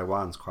just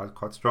Taiwan's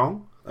quite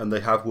strong. And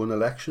they have won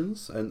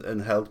elections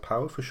and held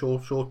power for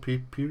short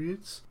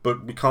periods.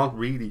 But we can't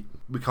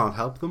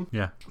help them.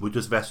 Yeah. We're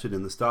just vested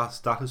in the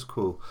status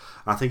quo.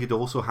 I think it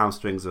also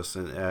hamstrings us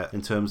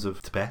in terms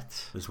of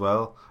Tibet as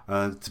well.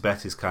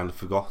 Tibet is kind of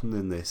forgotten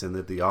in this, and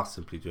that they are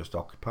simply just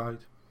occupied.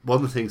 One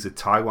of the things that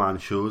Taiwan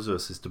shows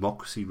us is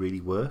democracy really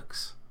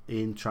works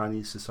in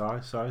Chinese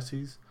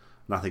societies.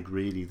 And I think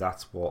really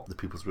that's what the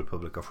People's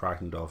Republic are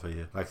frightened of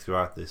here, like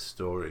throughout this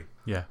story.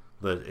 Yeah.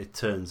 That it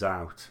turns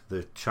out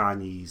that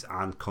Chinese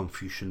and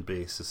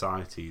Confucian-based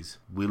societies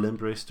will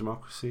embrace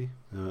democracy,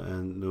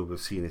 and we've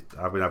seen it.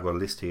 I've got a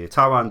list here.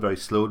 Taiwan very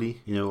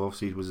slowly.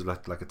 Obviously it was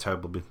like a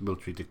terrible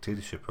military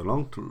dictatorship for a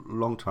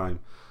long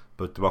time,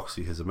 but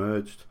democracy has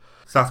emerged.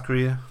 South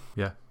Korea,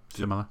 yeah,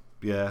 similar.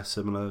 Yeah,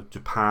 similar.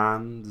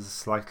 Japan, there's a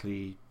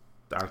slightly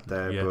out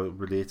there, but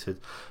related.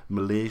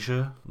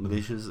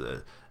 Malaysia's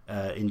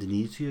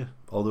Indonesia,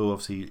 although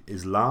obviously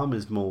Islam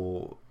is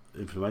more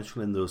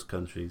influential in those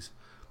countries,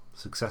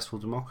 successful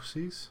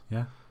democracies.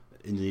 Yeah.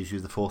 Indonesia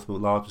is the fourth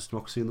largest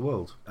democracy in the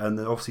world, and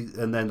then obviously,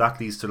 and then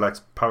that leads to like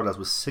parallels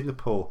with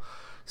Singapore.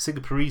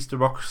 Singapore's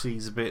democracy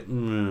is a bit.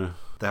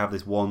 They have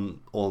this one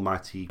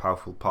almighty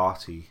powerful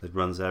party that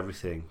runs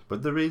everything,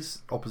 but there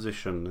is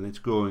opposition, and it's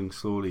growing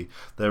slowly.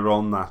 They're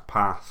on that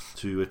path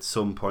to, at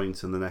some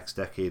point in the next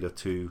decade or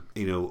two,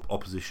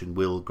 opposition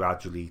will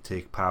gradually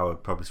take power,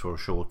 probably for a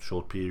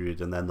short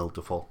period, and then they'll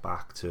default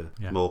back to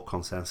more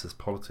consensus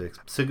politics.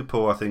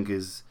 Singapore,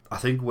 I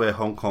think where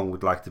Hong Kong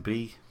would like to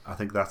be. I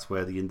think that's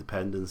where the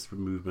independence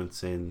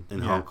movements in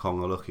Hong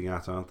Kong are looking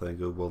at, aren't they?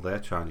 Go, well, they're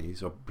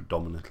Chinese, or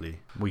predominantly.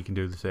 We can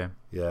do the same.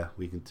 Yeah,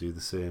 we can do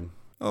the same.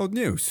 Old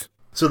news.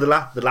 So the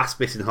last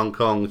bit in Hong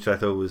Kong, which I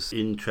thought was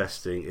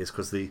interesting, is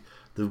because the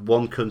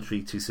one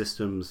country, two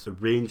systems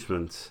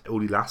arrangement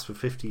only lasts for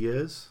 50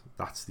 years.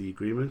 That's the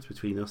agreement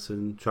between us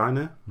and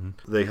China.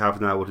 Mm-hmm. They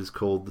have now what is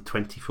called the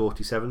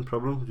 2047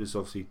 problem, which is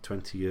obviously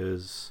 50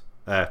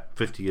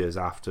 years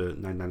after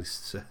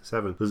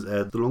 1997.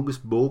 The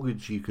longest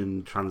mortgage you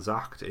can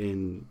transact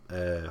in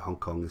Hong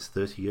Kong is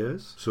 30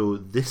 years. So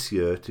this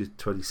year, to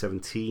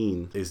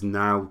 2017, is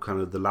now kind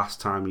of the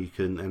last time you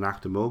can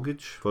enact a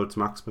mortgage for its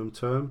maximum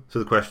term. So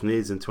the question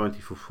is, in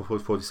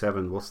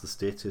 2047, what's the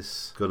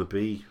status going to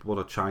be? What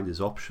are China's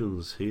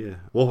options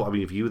here? Well, I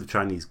mean, if you were the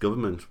Chinese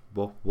government,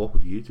 what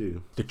would you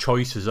do? The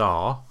choices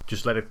are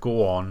just let it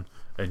go on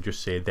and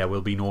just say there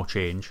will be no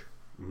change.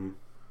 Mm-hmm.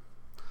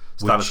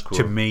 Which,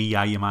 to me,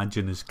 I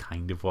imagine is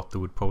kind of what they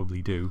would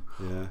probably do.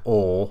 Yeah.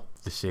 Or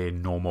they say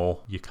no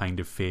more, you're kind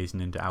of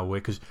phasing into our way,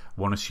 because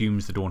one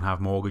assumes they don't have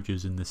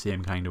mortgages in the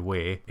same kind of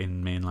way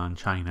in mainland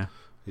China.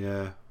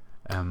 Yeah.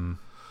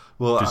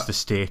 Well, does the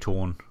state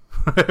own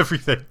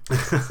everything?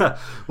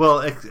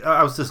 Well,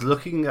 I was just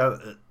looking at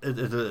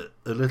a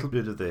little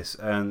bit of this,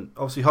 and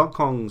obviously Hong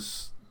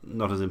Kong's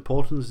not as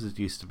important as it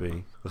used to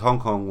be, because Hong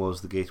Kong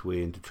was the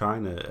gateway into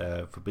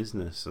China for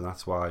business, and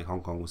that's why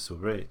Hong Kong was so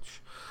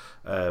rich.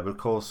 But of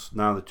course,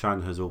 now that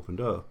China has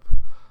opened up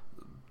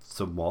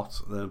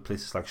somewhat, then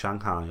places like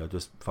Shanghai are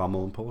just far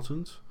more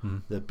important.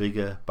 They're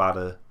bigger,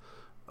 badder.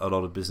 A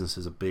lot of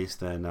businesses are based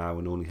there now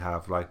and only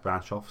have like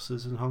branch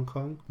offices in Hong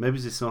Kong. Maybe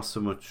it's not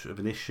so much of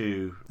an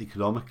issue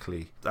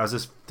economically. I was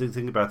just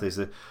thinking about this.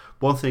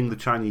 One thing the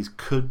Chinese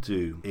could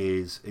do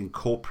is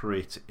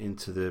incorporate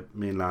into the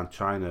mainland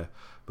China,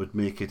 but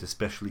make it a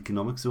special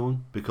economic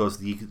zone, because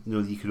the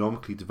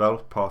economically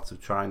developed parts of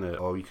China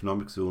are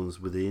economic zones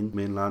within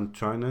mainland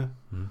China.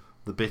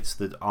 The bits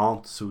that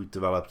aren't so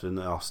developed and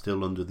are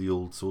still under the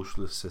old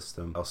socialist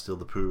system are still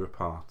the poorer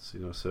parts.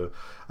 So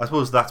I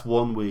suppose that's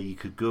one way you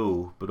could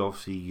go, but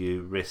obviously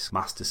you risk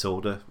mass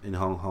disorder in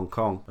Hong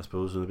Kong, I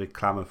suppose, and a big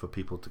clamour for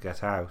people to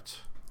get out.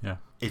 Yeah.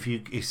 If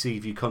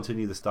you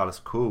continue the status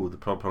quo, the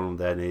problem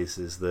then is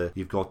that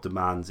you've got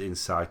demands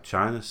inside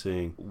China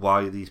saying,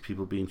 why are these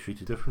people being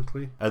treated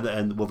differently?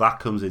 And well, that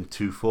comes in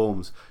two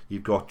forms.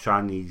 You've got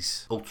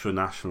Chinese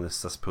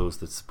ultra-nationalists, I suppose,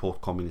 that support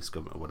communist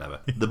government or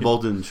whatever. The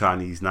modern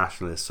Chinese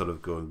nationalists sort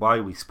of going, why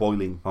are we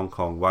spoiling Hong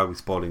Kong? Why are we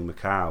spoiling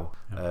Macau?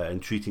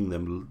 And treating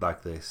them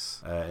like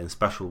this in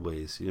special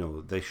ways?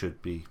 They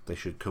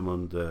should come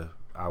under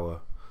our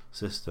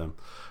system.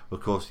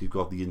 Of course, you've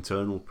got the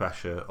internal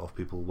pressure of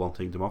people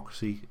wanting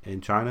democracy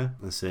in China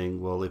and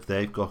saying, well, if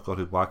they've got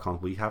it, why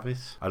can't we have it?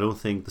 I don't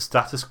think the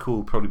status quo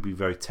would probably be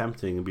very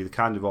tempting and be the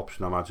kind of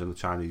option I imagine the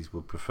Chinese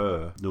would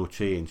prefer. No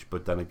change,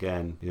 but then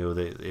again,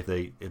 if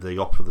they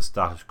opt for the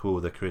status quo,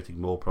 they're creating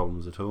more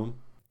problems at home.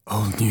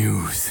 Old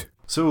news.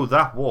 So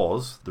that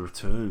was the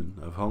return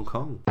of Hong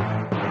Kong.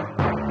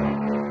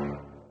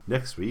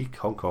 Next week,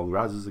 Hong Kong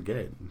rises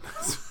again.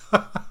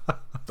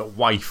 The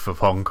wife of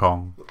Hong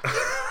Kong.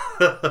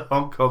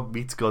 Hong Kong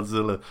meets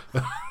Godzilla.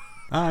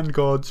 And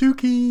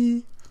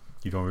Godzuki.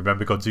 You don't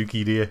remember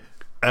Godzuki, do you?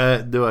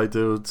 No, I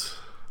don't.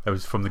 That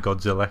was from the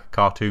Godzilla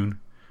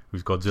cartoon. It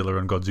was Godzilla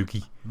and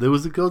Godzuki. There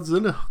was a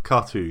Godzilla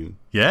cartoon?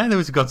 Yeah, there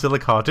was a Godzilla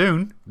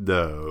cartoon.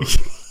 No.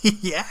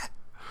 Yeah.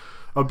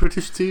 On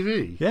British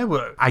TV? Yeah,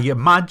 well, I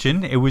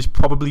imagine it was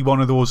probably one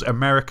of those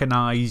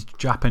Americanized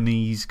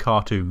Japanese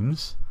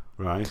cartoons.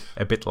 Right.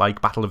 A bit like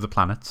Battle of the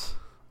Planets.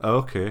 Oh,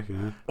 okay,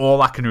 yeah.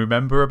 All I can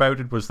remember about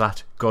it was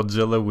that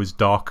Godzilla was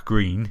dark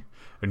green,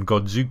 and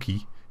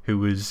Godzuki, who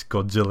was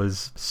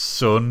Godzilla's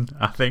son,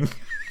 I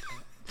think,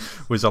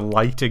 was a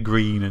lighter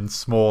green and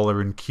smaller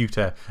and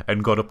cuter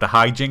and got up to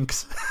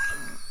hijinks.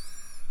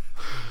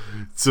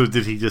 So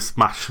did he just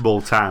smash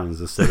small towns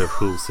instead of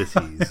whole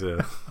cities?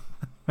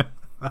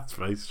 That's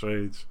very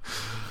strange.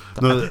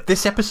 No,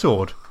 this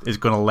episode is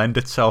going to lend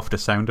itself to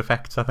sound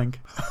effects, I think.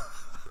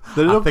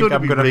 They're not going to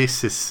be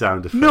racist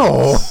sound effects.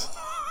 No!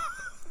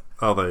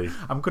 Are they?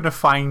 I'm going to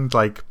find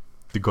like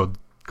the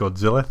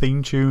Godzilla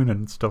theme tune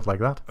and stuff like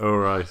that. Oh,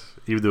 right.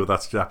 Even though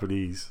that's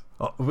Japanese.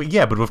 Oh, well,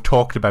 yeah, but we've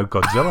talked about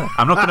Godzilla.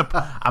 I'm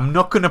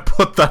not gonna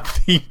put that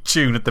theme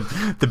tune at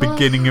the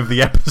beginning of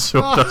the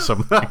episode or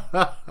something.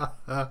 Up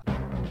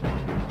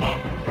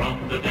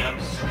from the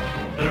depths,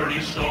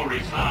 30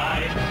 stories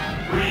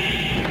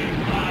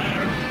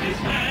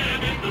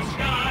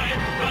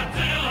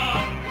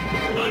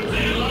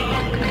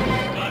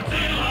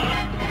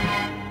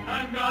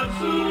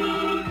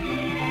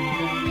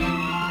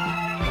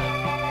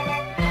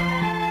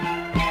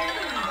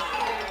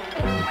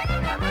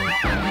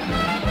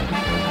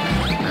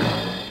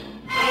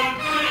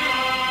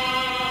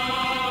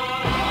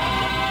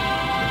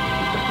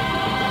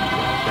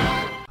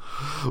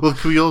Well,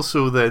 can we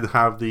also then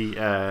have the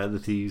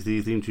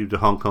theme tune to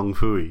Hong Kong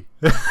Phooey,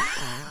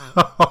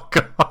 Oh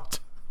God.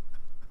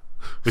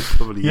 which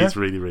probably Yeah. is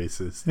really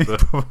racist. But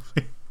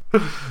Probably.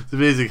 it's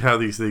amazing how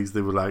these things,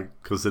 they were like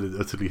considered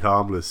utterly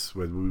harmless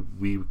when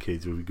we were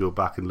kids. When we go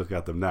back and look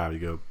at them now, you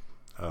go,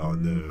 oh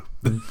no.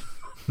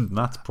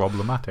 That's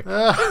problematic.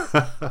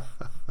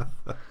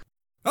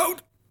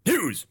 Out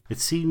news. It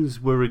seems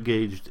we're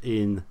engaged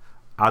in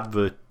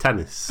advert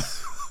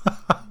tennis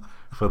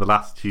for the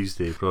last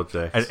Tuesday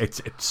project. And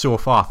it's so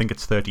far, I think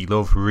it's 30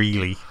 Love,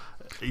 really.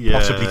 Yeah,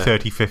 Possibly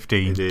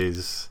 30-15. It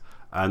is.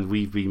 And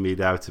we've been made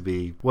out to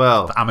be,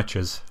 well, For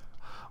amateurs.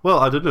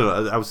 I don't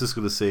know. I was just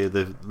going to say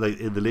that, like,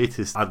 in the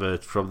latest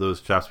advert from those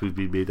chaps, we've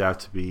been made out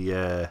to be.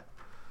 I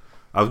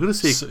was going to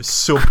say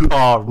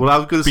Subpar. Well, I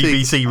was going to say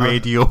BBC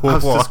Radio. I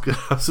was what?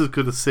 just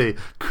going to say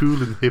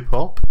cool and hip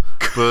hop,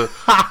 but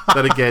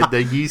then again,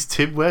 they used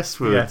Tim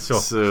Westwood, Yeah,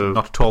 so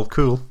not at all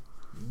cool.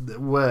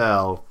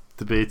 well,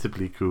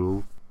 debatably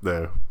cool.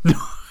 No,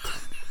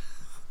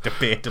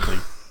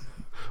 Debatably.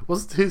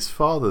 wasn't his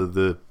father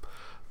the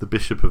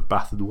Bishop of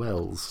Bath and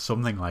Wells?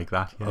 Something like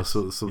that, Or yes.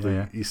 something.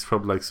 Yeah. He's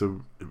from like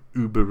some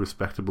uber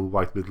respectable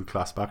white middle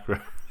class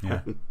background.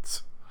 Yeah.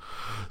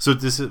 So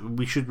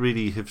we should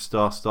really have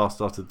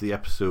started the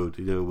episode,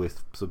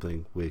 with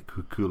something way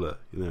cooler,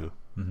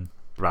 Mhm.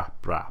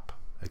 brap,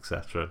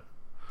 etc.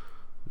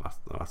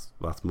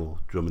 That's more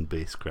drum and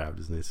bass crowd,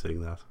 isn't it?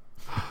 Saying that.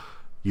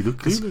 You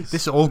look clueless.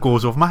 This all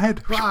goes over my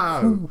head.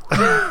 Wow.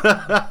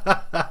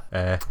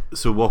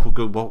 So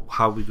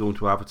how are we going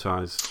to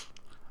advertise?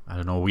 I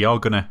don't know. We're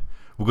gonna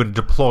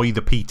deploy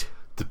the Pete.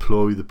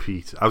 Deploy the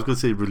Pete. I was going to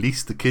say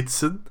release the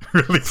Kidson.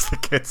 Release the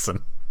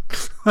Kitson.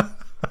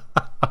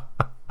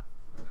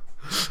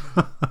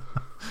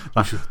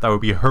 That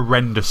would be a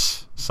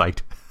horrendous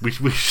sight. We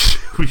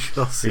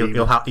shall see.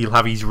 He'll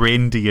have his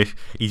reindeer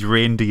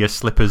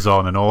slippers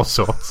on and all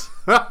sorts,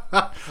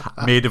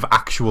 made of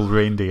actual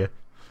reindeer.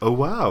 Oh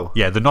wow.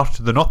 Yeah, they're not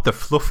the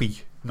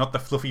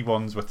fluffy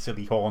ones with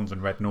silly horns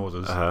and red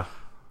noses.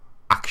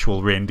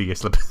 Actual reindeer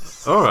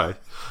slippers. All right.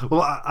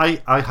 Well,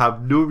 I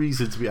have no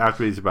reason to be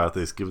outraged about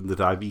this, given that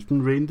I've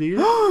eaten reindeer.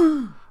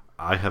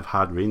 I have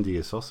had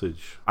reindeer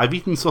sausage. I've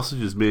eaten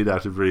sausages made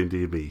out of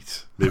reindeer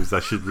meat. Maybe I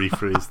should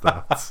rephrase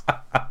that.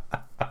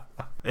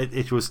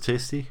 It was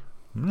tasty.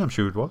 I'm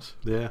sure it was.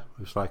 Yeah, it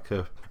was like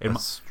a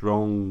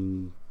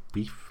strong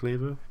beef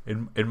flavour.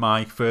 In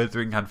my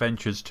furthering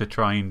adventures to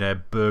try and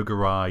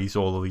burgerize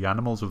all of the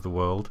animals of the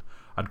world,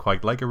 I'd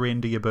quite like a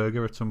reindeer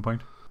burger at some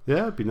point.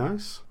 Yeah, it'd be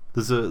nice.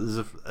 There's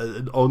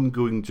an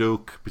ongoing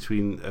joke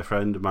between a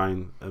friend of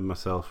mine and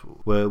myself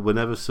where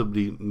whenever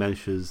somebody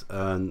mentions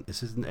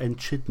this is an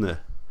echidna,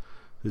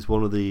 is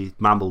one of the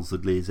mammals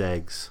that lays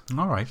eggs.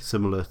 All right.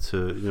 Similar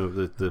to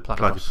the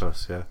Platypus.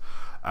 platypus, yeah.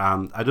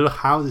 I don't know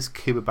how this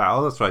came about.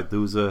 Oh, that's right. There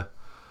was a.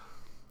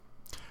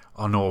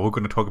 Oh no, we're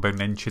going to talk about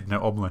an echidna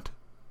omelette.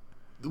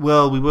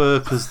 Well, we were,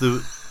 because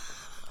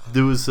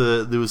there was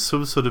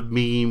some sort of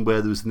meme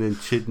where there was an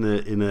echidna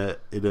in a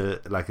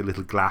like a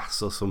little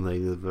glass or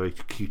something, a very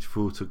cute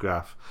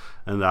photograph,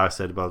 and I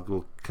said,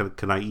 well,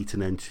 can I eat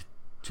an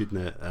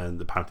echidna?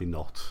 And apparently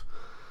not.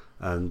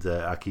 And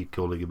I keep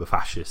calling him a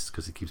fascist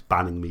because he keeps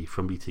banning me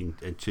from eating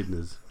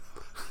echidnas.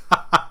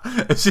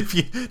 As if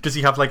does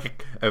he have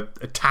like a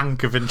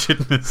tank of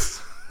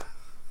echidnas?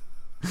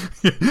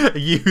 Are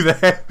you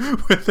there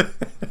with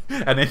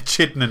an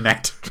echidna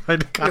net trying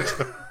to catch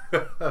them?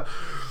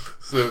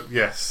 So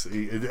yes,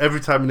 every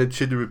time an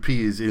echidna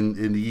appears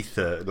in the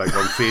ether, like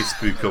on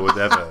Facebook or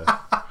whatever,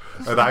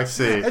 and I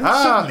say, And a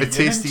suddenly an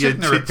tasty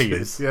echidna echidna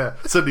appears. Yeah,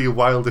 suddenly a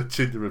wild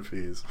echidna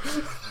appears.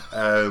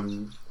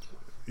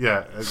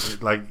 Yeah,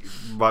 like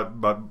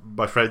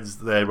my friends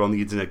there on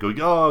the internet going,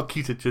 oh,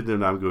 cute echidna,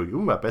 and I'm going,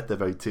 oh, I bet they're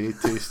very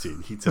tasty.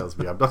 And he tells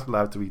me I'm not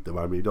allowed to eat them.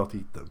 I may not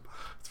eat them.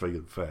 It's very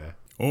unfair.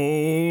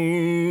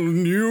 All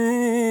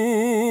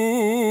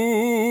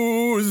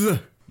news.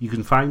 You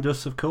can find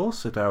us, of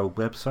course, at our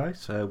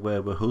website,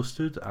 where we're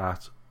hosted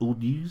at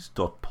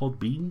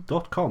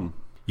oldnews.podbean.com.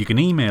 You can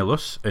email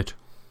us at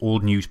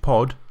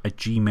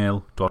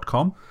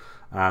oldnewspod@gmail.com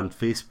And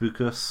Facebook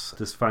us,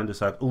 just find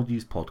us at Old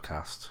News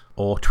Podcast.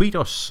 or tweet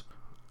us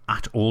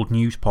at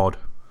oldnewspod.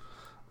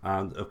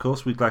 And of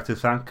course, we'd like to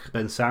thank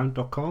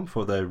bensound.com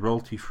for their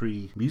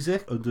royalty-free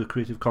music under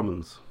Creative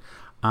Commons.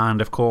 And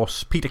of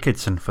course, Peter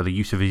Kidson for the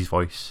use of his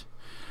voice.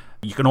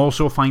 You can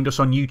also find us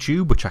on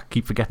YouTube, which I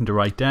keep forgetting to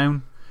write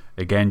down.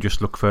 Again,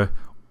 just look for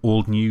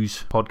Old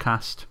News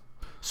Podcast,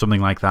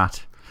 something like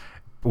that.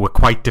 We're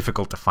quite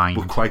difficult to find.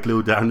 We're quite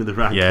low down in the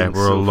rankings. Yeah,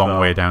 we're so a long far.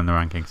 way down the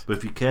rankings. But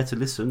if you care to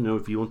listen,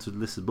 if you want to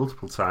listen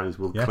multiple times,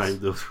 we'll Yes. climb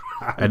those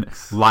And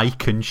ranks.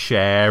 like and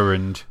share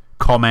and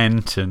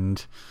comment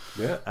and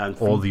And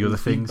all the other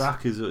things.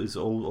 Feedback is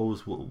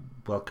always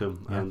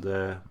welcome. Yeah.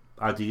 And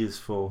ideas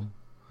for...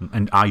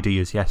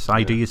 ideas, yes.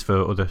 Ideas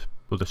for other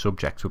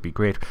subjects would be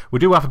great. We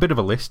do have a bit of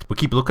a list. We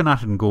keep looking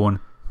at it and going,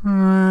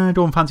 I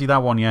don't fancy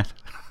that one yet.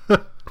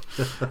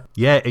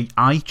 Yeah,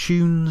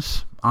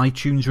 iTunes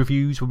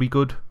reviews would be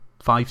good.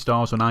 5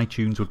 stars on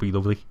iTunes would be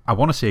lovely. I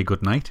want to say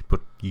good night, but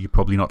you're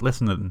probably not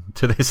listening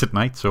to this at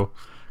night, so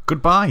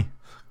goodbye.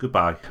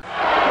 Goodbye.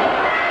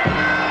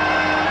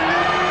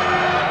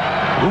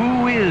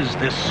 Who is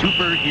this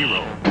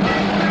superhero?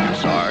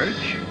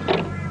 Sarge?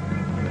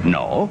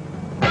 No.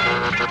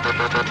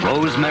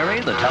 Rosemary,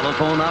 the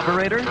telephone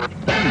operator?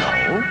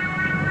 No.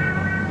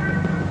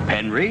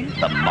 Henry,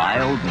 the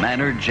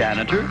mild-mannered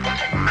janitor?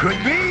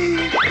 Could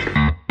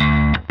be.